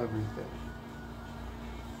everything.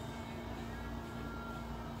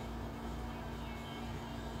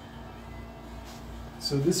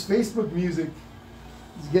 So this Facebook music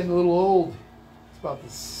It's getting a little old. It's about the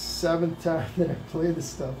 7th time that I play this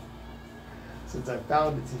stuff since I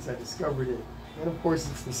found it, since I discovered it. And of course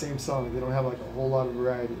it's the same song. They don't have like a whole lot of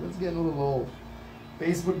variety. It's getting a little old.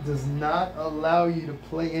 Facebook does not allow you to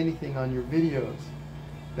play anything on your videos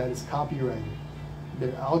that is copyrighted.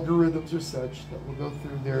 Their algorithms are such that will go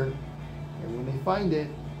through there, and when they find it,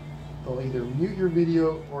 they'll either mute your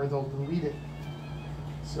video or they'll delete it.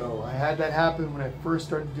 So I had that happen when I first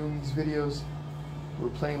started doing these videos. We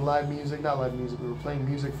were playing live music, not live music, we were playing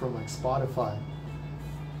music from like Spotify.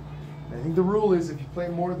 And I think the rule is if you play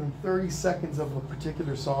more than 30 seconds of a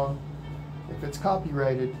particular song, if it's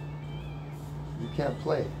copyrighted, you can't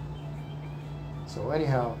play it. So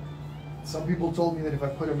anyhow, some people told me that if I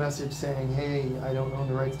put a message saying, hey, I don't own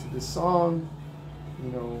the rights to this song, you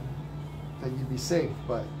know, that you'd be safe,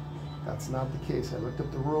 but that's not the case. I looked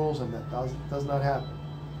up the rules and that does not happen.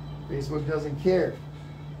 Facebook doesn't care.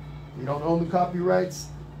 If you don't own the copyrights,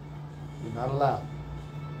 you're not allowed.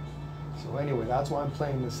 So anyway, that's why I'm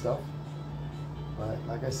playing this stuff. But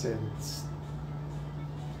like I said, it's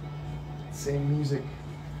same music,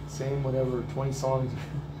 same whatever, 20 songs.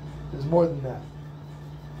 There's more than that.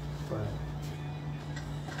 But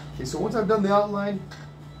okay, so once I've done the outline,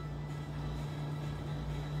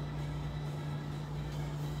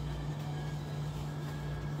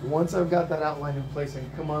 once I've got that outline in place, I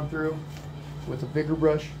can come on through with a bigger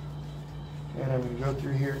brush, and I'm going to go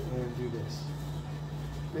through here and do this.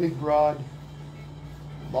 Big, broad,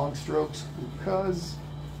 long strokes, because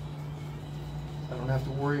I don't have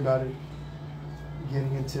to worry about it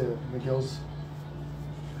getting into Miguel's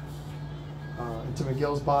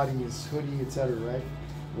body, his hoodie, etc. Right?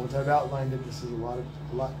 Once I've outlined it, this is a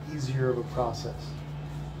lot easier of a process.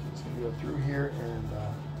 So it's going to go through here and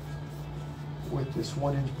with this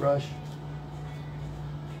 1-inch brush,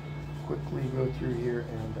 quickly go through here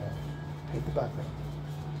and paint the background.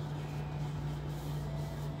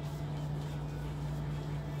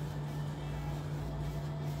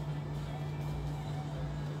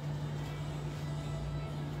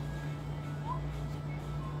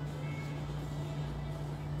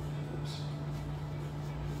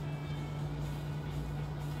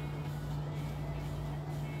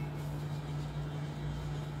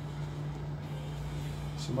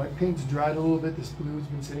 So my paint's dried a little bit. This blue's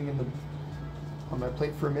been sitting on my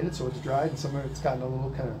plate for a minute, so it's dried, and some of it's gotten a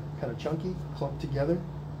little kind of chunky, clumped together.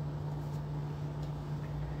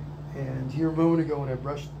 And here a moment ago, when I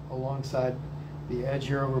brushed alongside the edge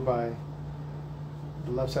here over by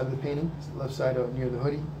the left side of the painting, left side near the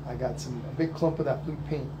hoodie, I got a big clump of that blue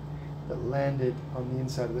paint that landed on the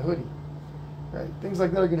inside of the hoodie. Right? Things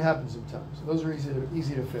like that are going to happen sometimes. So those are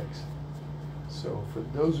easy to fix. So for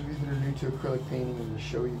those of you that are new to acrylic painting, I'm going to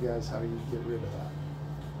show you guys how you get rid of that.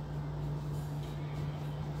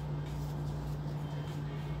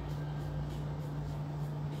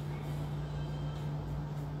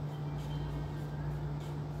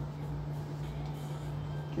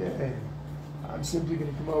 Okay, I'm simply going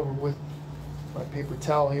to come over with my paper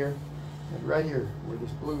towel here, and right here where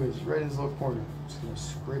this blue is, right in this little corner, I'm just going to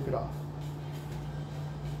scrape it off.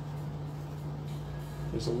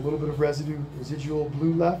 There's a little bit of residual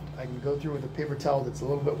blue left. I can go through with a paper towel that's a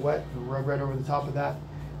little bit wet and rub right over the top of that,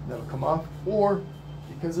 and that'll come off. Or,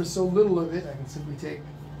 because there's so little of it, I can simply take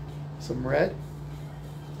some red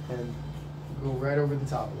and go right over the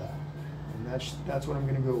top of that. And that's what I'm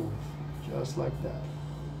going to go with, just like that.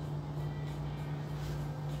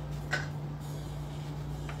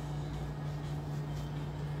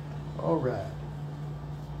 All right.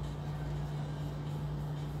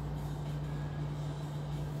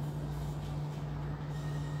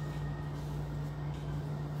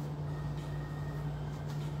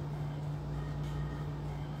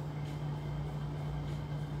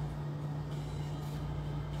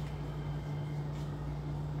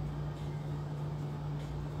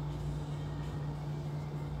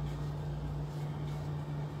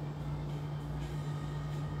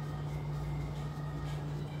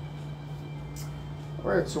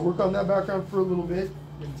 Alright, so work on that background for a little bit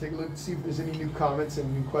and take a look and see if there's any new comments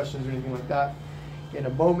and new questions or anything like that. In a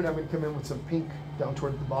moment, I'm going to come in with some pink down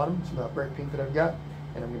toward the bottom, some of that bright pink that I've got,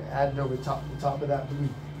 and I'm going to add it over the top of that blue.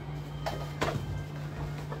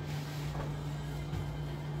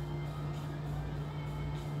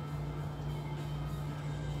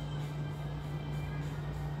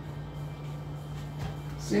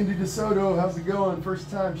 Cindy DeSoto, how's it going? First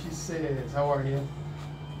time, she says. How are you?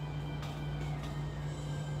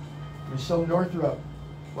 Michelle Northrup,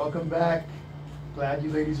 welcome back. Glad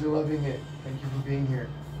you ladies are loving it. Thank you for being here.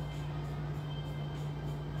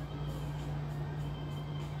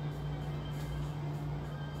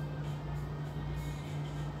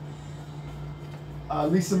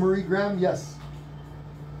 Lisa Marie Graham, yes.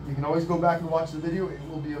 You can always go back and watch the video. It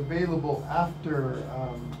will be available after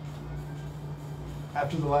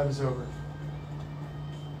after the live is over.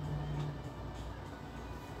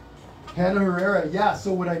 Hannah Herrera, yeah.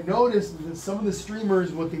 So what I noticed is that some of the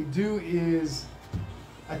streamers, what they do is,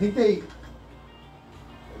 I think they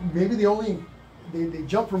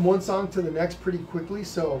jump from one song to the next pretty quickly.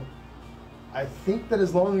 So I think that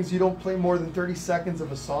as long as you don't play more than 30 seconds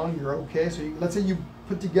of a song, you're okay. So let's say you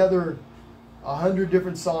put together 100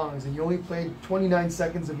 different songs and you only played 29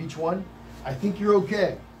 seconds of each one, I think you're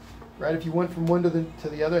okay, right? If you went from one to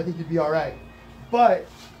the other, I think you'd be all right. But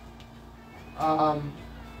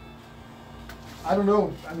I don't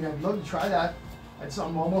know. I mean, I'd love to try that.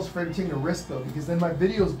 I'm almost afraid of taking a risk though, because then my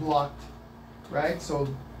video's blocked, right? So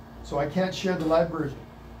I can't share the live version.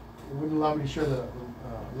 It wouldn't allow me to share the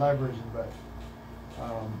live version. But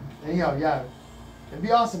anyhow, yeah, it'd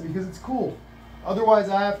be awesome because it's cool. Otherwise,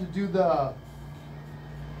 I have to do the.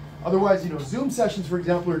 Otherwise, you know, Zoom sessions, for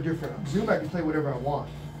example, are different. On Zoom, I can play whatever I want.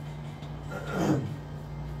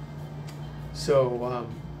 So,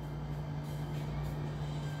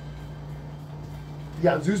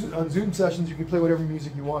 yeah, on Zoom sessions, you can play whatever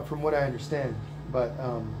music you want, from what I understand. But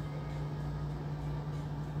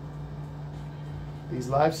these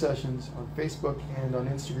live sessions on Facebook and on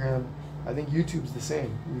Instagram, I think YouTube's the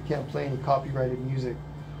same. You can't play any copyrighted music,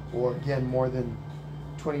 or again, more than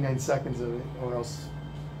 29 seconds of it, or else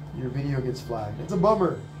your video gets flagged. It's a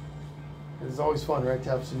bummer. It's always fun, right, to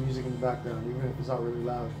have some music in the background, even if it's not really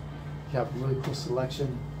loud. You have a really cool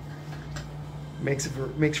selection. Makes for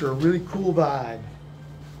a really cool vibe.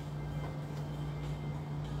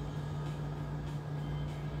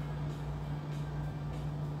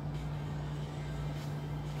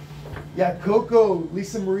 Yeah, Coco,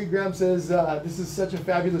 Lisa Marie Graham says, this is such a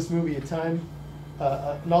fabulous movie, an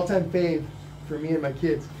all-time fave for me and my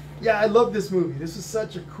kids. Yeah, I love this movie. This is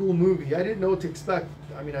such a cool movie. I didn't know what to expect.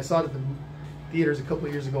 I mean, I saw it at the theaters a couple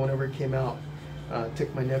of years ago whenever it came out.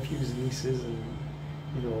 Took my nephews and nieces, and,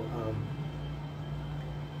 you know,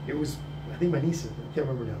 it was, I think my nieces, I can't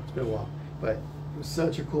remember now, it's been a while. But it was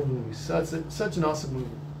such a cool movie, such an awesome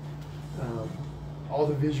movie. All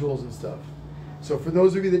the visuals and stuff. So for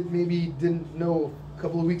those of you that maybe didn't know, a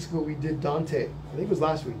couple of weeks ago we did Dante. I think it was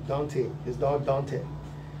last week, Dante, his dog Dante.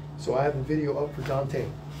 So I have a video up for Dante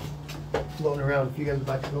floating around. If you guys would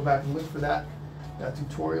like to go back and look for that, that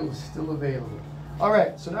tutorial is still available. All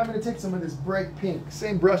right, so now I'm going to take some of this bright pink.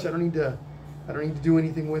 Same brush. I don't need to do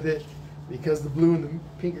anything with it, because the blue and the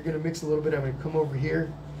pink are going to mix a little bit. I'm going to come over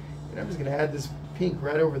here, and I'm just going to add this pink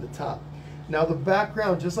right over the top. Now the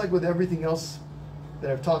background, just like with everything else that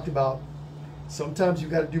I've talked about, sometimes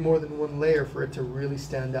you've got to do more than one layer for it to really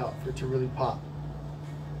stand out, for it to really pop.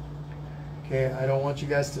 Okay, I don't want you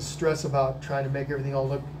guys to stress about trying to make everything all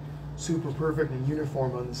look super perfect and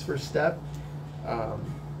uniform on this first step.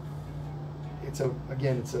 It's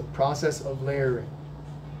a process of layering.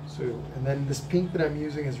 So, and then this pink that I'm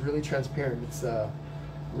using is really transparent. It's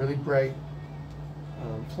really bright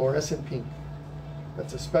fluorescent pink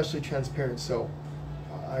that's especially transparent. So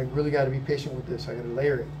I really got to be patient with this. I got to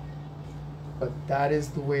layer it. But that is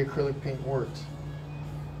the way acrylic paint works.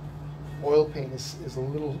 Oil paint is a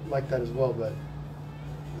little like that as well, but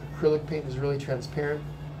acrylic paint is really transparent,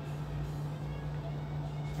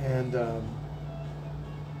 and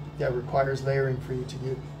that requires layering for you to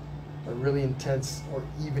get a really intense or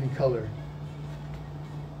even color.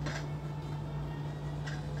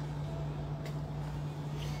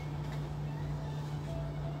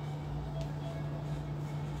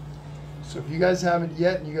 So if you guys haven't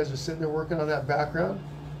yet, and you guys are sitting there working on that background,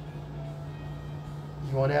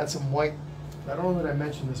 you want to add some white. I don't know that I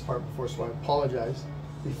mentioned this part before, so I apologize.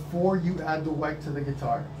 Before you add the white to the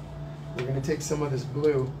guitar, we're going to take some of this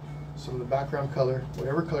blue, some of the background color,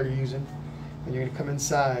 whatever color you're using, and you're going to come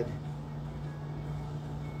inside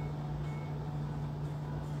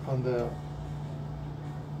on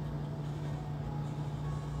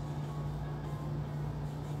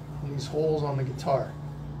these holes on the guitar.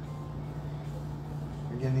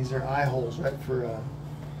 Again, these are eye holes, right, for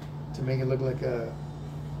to make it look like a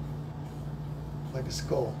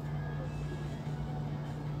skull.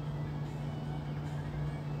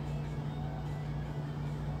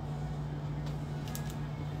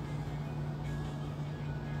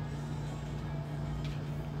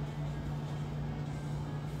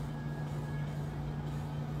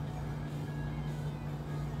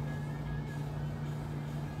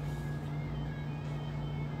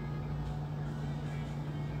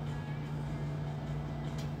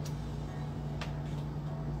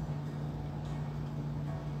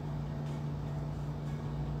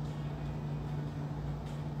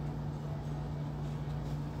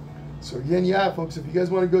 So again, yeah, folks, if you guys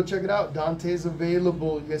want to go check it out, Dante's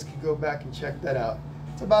available. You guys can go back and check that out.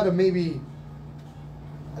 It's about a maybe,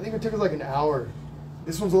 I think it took us like an hour.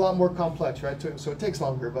 This one's a lot more complex, right? So it takes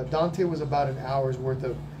longer, but Dante was about an hour's worth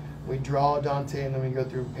of, we draw Dante and then we go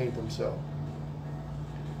through and paint them, so.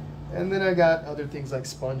 And then I got other things like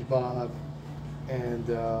SpongeBob and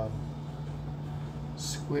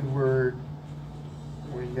Squidward.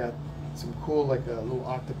 We got some cool, like a little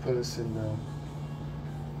octopus, and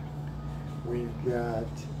we've got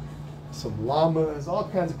some llamas, all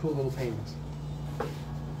kinds of cool little paintings.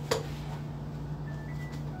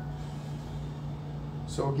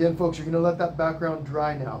 So again, folks, you're going to let that background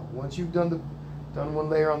dry now. Once you've done one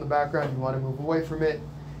layer on the background, you want to move away from it.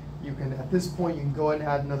 You can, at this point, you can go ahead and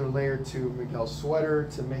add another layer to Miguel's sweater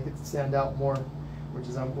to make it stand out more, which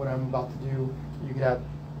is what I'm about to do. You can add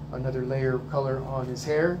another layer of color on his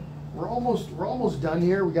hair. We're almost done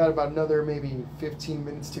here. We got about another maybe 15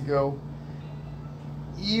 minutes to go.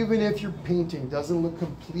 Even if your painting doesn't look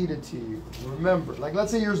completed to you, remember, like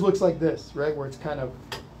let's say yours looks like this, right, where it's kind of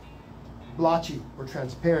blotchy or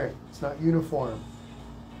transparent, it's not uniform.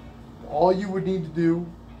 All you would need to do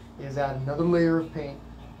is add another layer of paint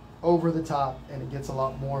over the top and it gets a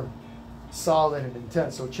lot more solid and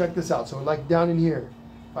intense. So check this out. So like down in here,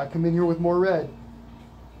 if I come in here with more red,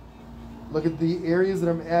 look at the areas that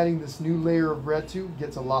I'm adding this new layer of red to,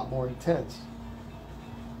 gets a lot more intense.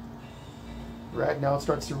 Right now it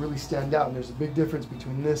starts to really stand out, and there's a big difference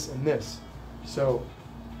between this and this. So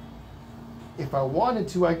if I wanted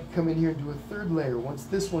to, I could come in here and do a third layer. Once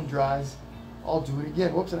this one dries, I'll do it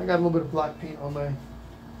again. Whoops, and I got a little bit of black paint on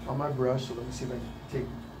my brush, so let me see if I can take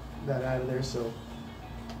that out of there. So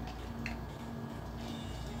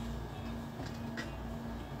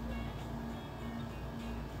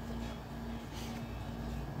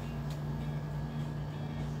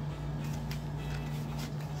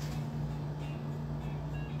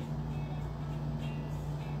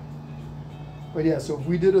but yeah, so if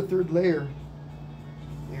we did a third layer,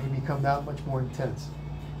 it would become that much more intense.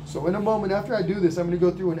 So in a moment, after I do this, I'm going to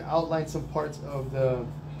go through and outline some parts of the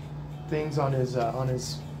things on his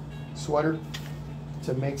sweater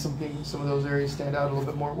to make some of those areas stand out a little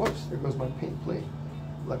bit more. Whoops, there goes my paint plate.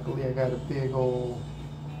 Luckily, I got a big old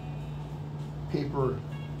paper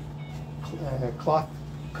cloth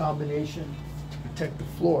combination to protect the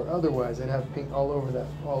floor. Otherwise, I'd have paint all over the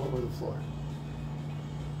floor.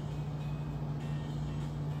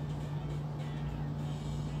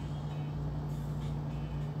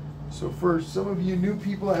 So for some of you new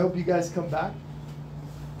people, I hope you guys come back.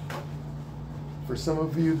 For some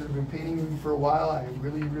of you that have been painting with me for a while, I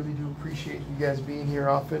really, really do appreciate you guys being here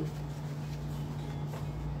often.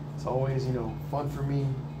 It's always, fun for me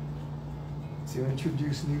to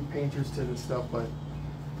introduce new painters to this stuff, but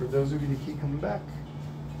for those of you that keep coming back,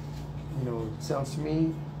 it sounds to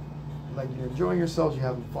me like you're enjoying yourselves, you're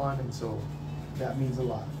having fun, and so that means a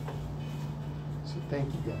lot. So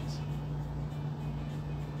thank you guys.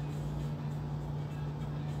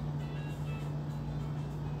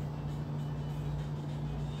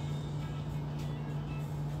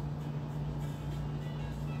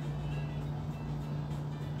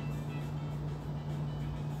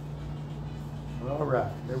 All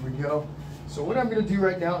right, there we go. So what I'm going to do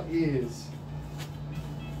right now is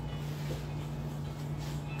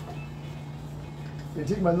I'm going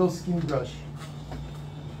to take my little skinny brush.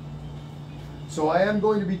 So I am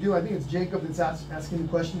going to be doing, I think it's Jacob that's asking the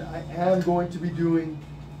question, I am going to be doing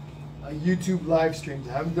a YouTube live stream.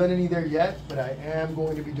 I haven't done any there yet, but I am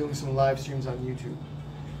going to be doing some live streams on YouTube.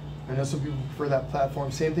 I know some people prefer that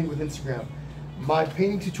platform. Same thing with Instagram. My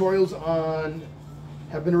painting tutorials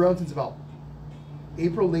have been around since about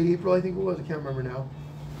April, late April, I think it was. I can't remember now.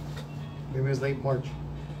 Maybe it was late March.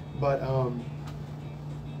 But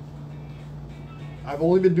I've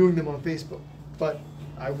only been doing them on Facebook. But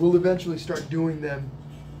I will eventually start doing them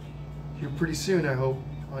here pretty soon, I hope,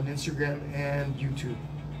 on Instagram and YouTube.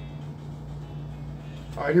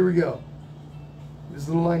 All right, here we go. This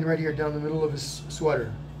little line right here down the middle of his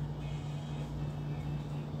sweater.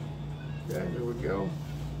 Okay, there we go.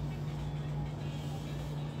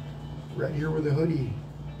 Right here where the hoodie.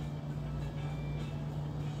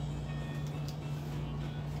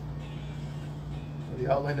 Where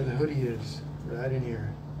the outline of the hoodie is, right in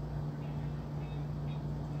here.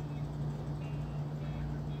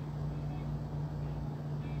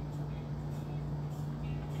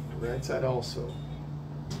 Right side also.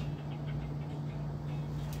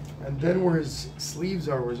 And then where his sleeves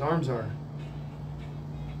are, where his arms are.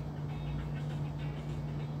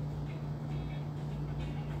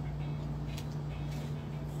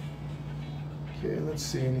 Okay, let's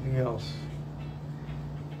see, anything else?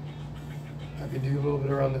 I can do a little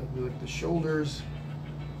bit around the shoulders.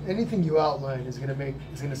 Anything you outline is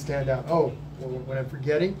gonna stand out. Oh, well, what I'm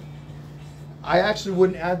forgetting, I actually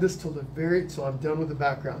wouldn't add this till so I'm done with the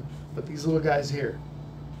background. But these little guys here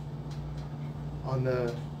on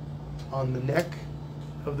the neck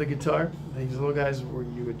of the guitar, these little guys where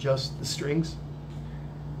you adjust the strings,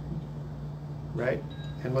 right?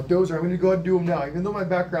 And what those are, I'm going to go ahead and do them now. Even though my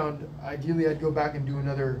background, ideally I'd go back and do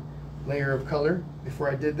another layer of color before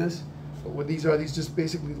I did this. But what these are, these just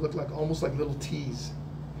basically look like almost like little T's.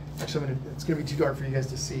 Actually, it's going to be too dark for you guys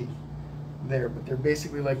to see there, but they're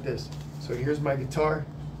basically like this. So here's my guitar.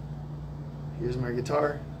 Here's my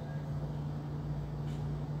guitar.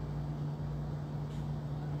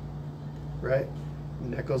 Right?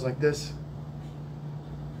 And that goes like this.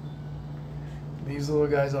 These little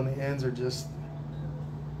guys on the ends are just,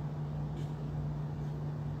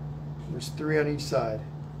 there's 3 on each side.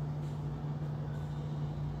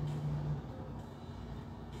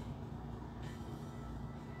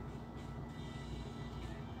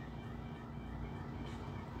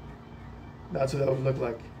 That's what that would look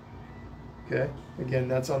like. Okay? Again,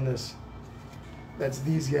 that's on this. That's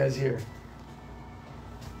these guys here.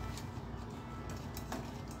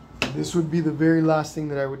 This would be the very last thing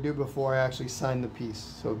that I would do before I actually sign the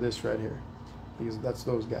piece. So this right here. Because that's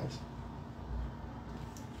those guys.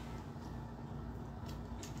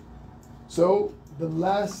 So the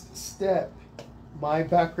last step, my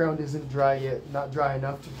background isn't dry yet, not dry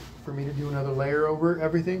enough for me to do another layer over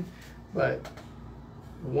everything. But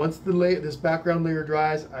once this background layer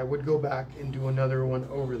dries, I would go back and do another one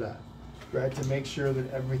over that, right? To make sure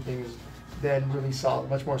that everything is then really solid,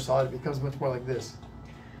 much more solid. It becomes much more like this.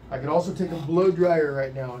 I can also take a blow dryer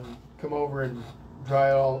right now and come over and dry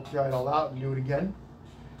it all out and do it again.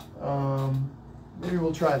 Maybe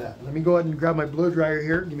we'll try that. Let me go ahead and grab my blow dryer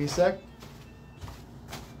here. Give me a sec.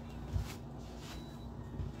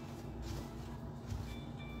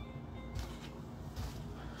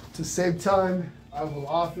 To save time, I will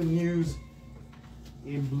often use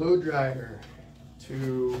a blow dryer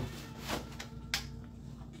to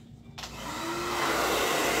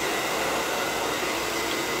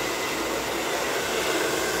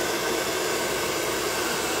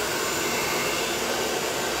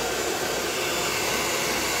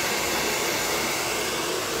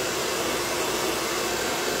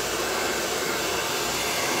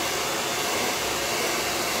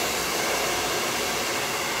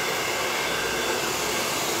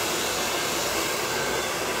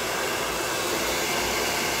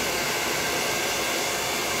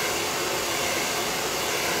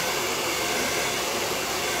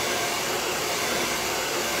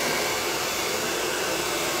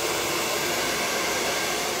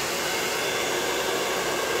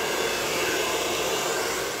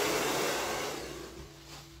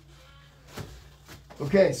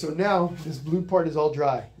Okay, so now this blue part is all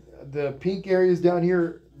dry. The pink areas down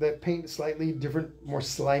here that paint slightly different, more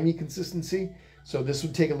slimy consistency. So this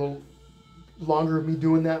would take a little longer of me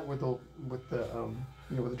doing that with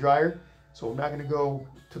the dryer. So I'm not going to go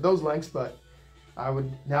to those lengths, but I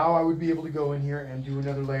would be able to go in here and do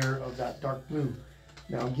another layer of that dark blue.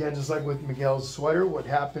 Now again, just like with Miguel's sweater, what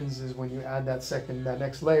happens is when you add that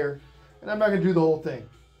next layer, and I'm not going to do the whole thing,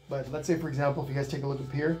 but let's say for example, if you guys take a look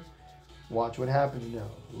up here. Watch what happens now.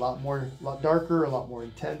 A lot darker, a lot more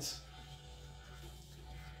intense.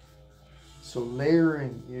 So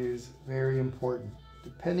layering is very important,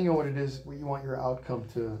 depending on what it is, what you want your outcome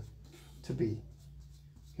to be.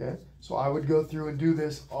 Okay, so I would go through and do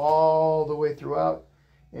this all the way throughout,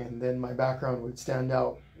 and then my background would stand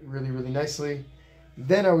out really, really nicely.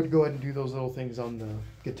 Then I would go ahead and do those little things on the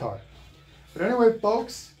guitar. But anyway,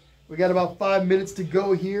 folks, we got about 5 minutes to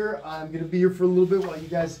go here. I'm going to be here for a little bit while if you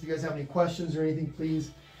guys have any questions or anything,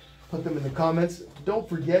 please put them in the comments. Don't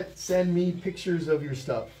forget, send me pictures of your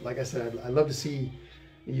stuff. Like I said, I'd love to see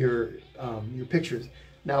your pictures.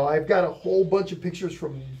 Now, I've got a whole bunch of pictures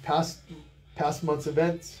from past months'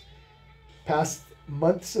 events. I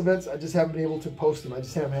just haven't been able to post them. I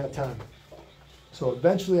just haven't had time. So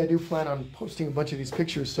eventually, I do plan on posting a bunch of these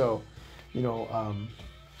pictures. So, you know,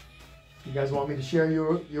 you guys want me to share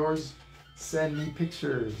yours? Send me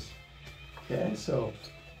pictures. Okay, so,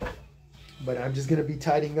 but I'm just going to be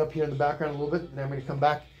tidying up here in the background a little bit, and I'm going to come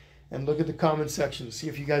back and look at the comment section to see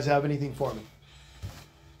if you guys have anything for me.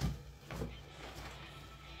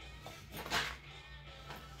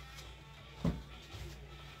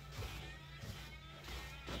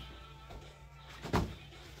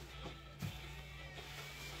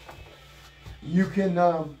 You can,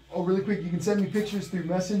 oh really quick, you can send me pictures through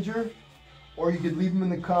Messenger, or you could leave them in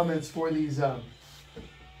the comments for these, on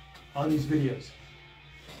these videos.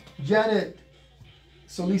 Janet,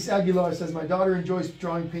 Solis Aguilar says, my daughter enjoys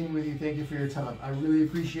drawing painting with you. Thank you for your time. I really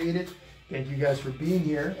appreciate it. Thank you guys for being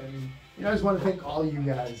here. And I just want to thank all you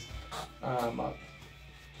guys.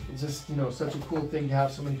 It's just, such a cool thing to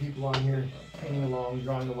have so many people on here painting along,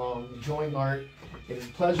 drawing along, enjoying art. It is a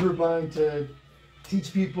pleasure of mine to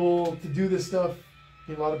teach people to do this stuff.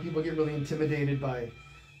 A lot of people get really intimidated by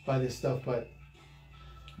this stuff, but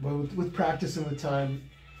with practice and with time,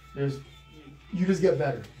 you just get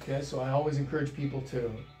better. Okay, so I always encourage people to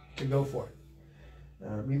go for it.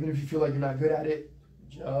 Even if you feel like you're not good at it,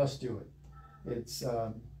 just do it. It's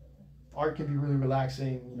art can be really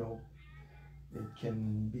relaxing. It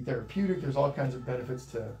can be therapeutic. There's all kinds of benefits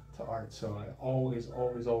to art. So I always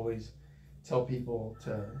tell people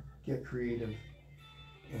to get creative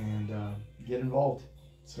and get involved.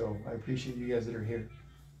 So I appreciate you guys that are here.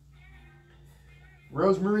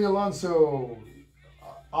 Rosemarie Alonso,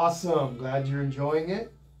 awesome. Glad you're enjoying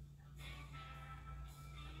it.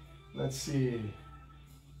 Let's see.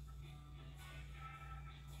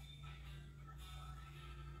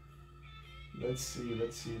 Let's see.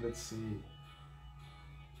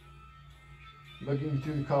 Looking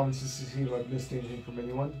through the comments just to see if I've missed anything from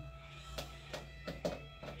anyone.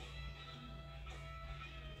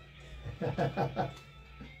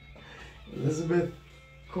 Elizabeth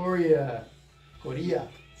Correa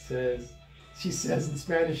says, she says in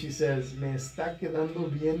Spanish, me está quedando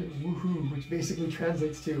bien, woohoo, which basically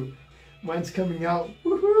translates to, mine's coming out,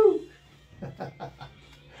 woohoo.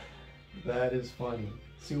 That is funny.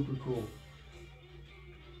 Super cool.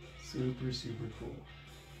 Super cool.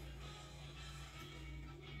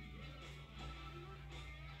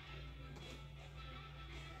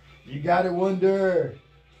 You gotta wonder.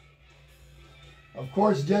 Of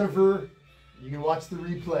course, Jennifer, you can watch the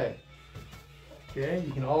replay. Okay,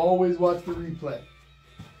 you can always watch the replay.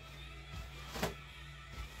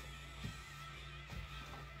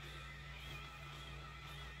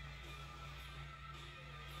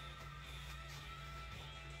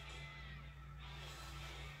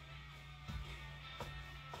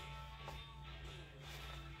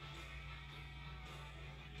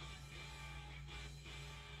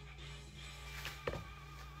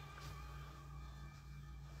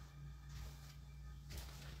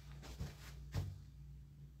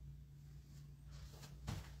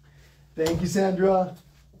 Thank you, Sandra.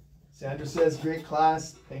 Sandra says, great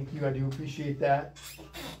class. Thank you. I do appreciate that.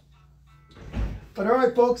 But all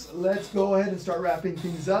right, folks, let's go ahead and start wrapping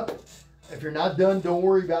things up. If you're not done, don't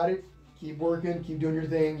worry about it. Keep working. Keep doing your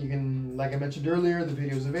thing. You can, like I mentioned earlier, the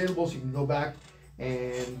video is available, so you can go back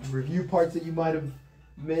and review parts that you might have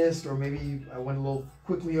missed, or maybe I went a little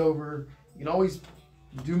quickly over. You can always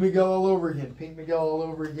do Miguel all over again, paint Miguel all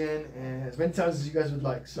over again, and as many times as you guys would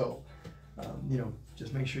like. So,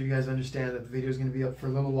 just make sure you guys understand that the video is going to be up for a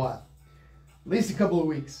little while, at least a couple of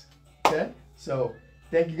weeks. Okay, so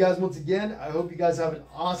thank you guys once again. I hope you guys have an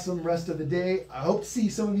awesome rest of the day. I hope to see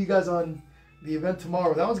some of you guys on the event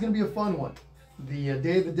tomorrow. That one's going to be a fun one, the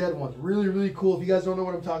Day of the Dead one. Really cool. If you guys don't know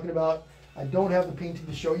what I'm talking about, I don't have the painting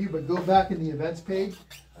to show you, but go back in the events page,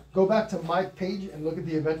 go back to my page and look at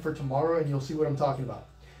the event for tomorrow, and you'll see what I'm talking about.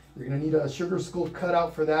 You're going to need a sugar skull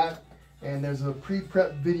cutout for that. And there's a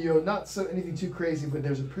pre-prep video, not so anything too crazy, but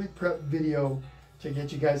there's a pre-prep video to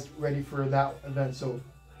get you guys ready for that event. So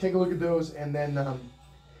take a look at those, and then if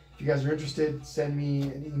you guys are interested, send me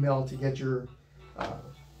an email to get your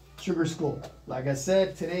sugar skull. Like I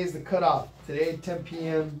said, today is the cutoff. Today, 10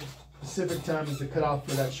 p.m. Pacific time is the cutoff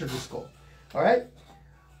for that sugar skull. All right?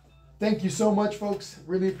 Thank you so much, folks.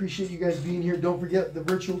 Really appreciate you guys being here. Don't forget the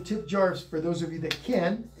virtual tip jars for those of you that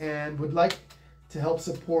can and would like to help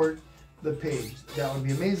support the page. That would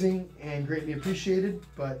be amazing and greatly appreciated,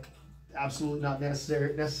 but absolutely not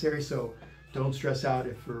necessary. So don't stress out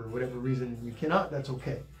if for whatever reason you cannot. That's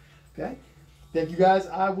okay. Okay. Thank you guys.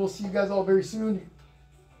 I will see you guys all very soon.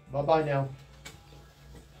 Bye bye now.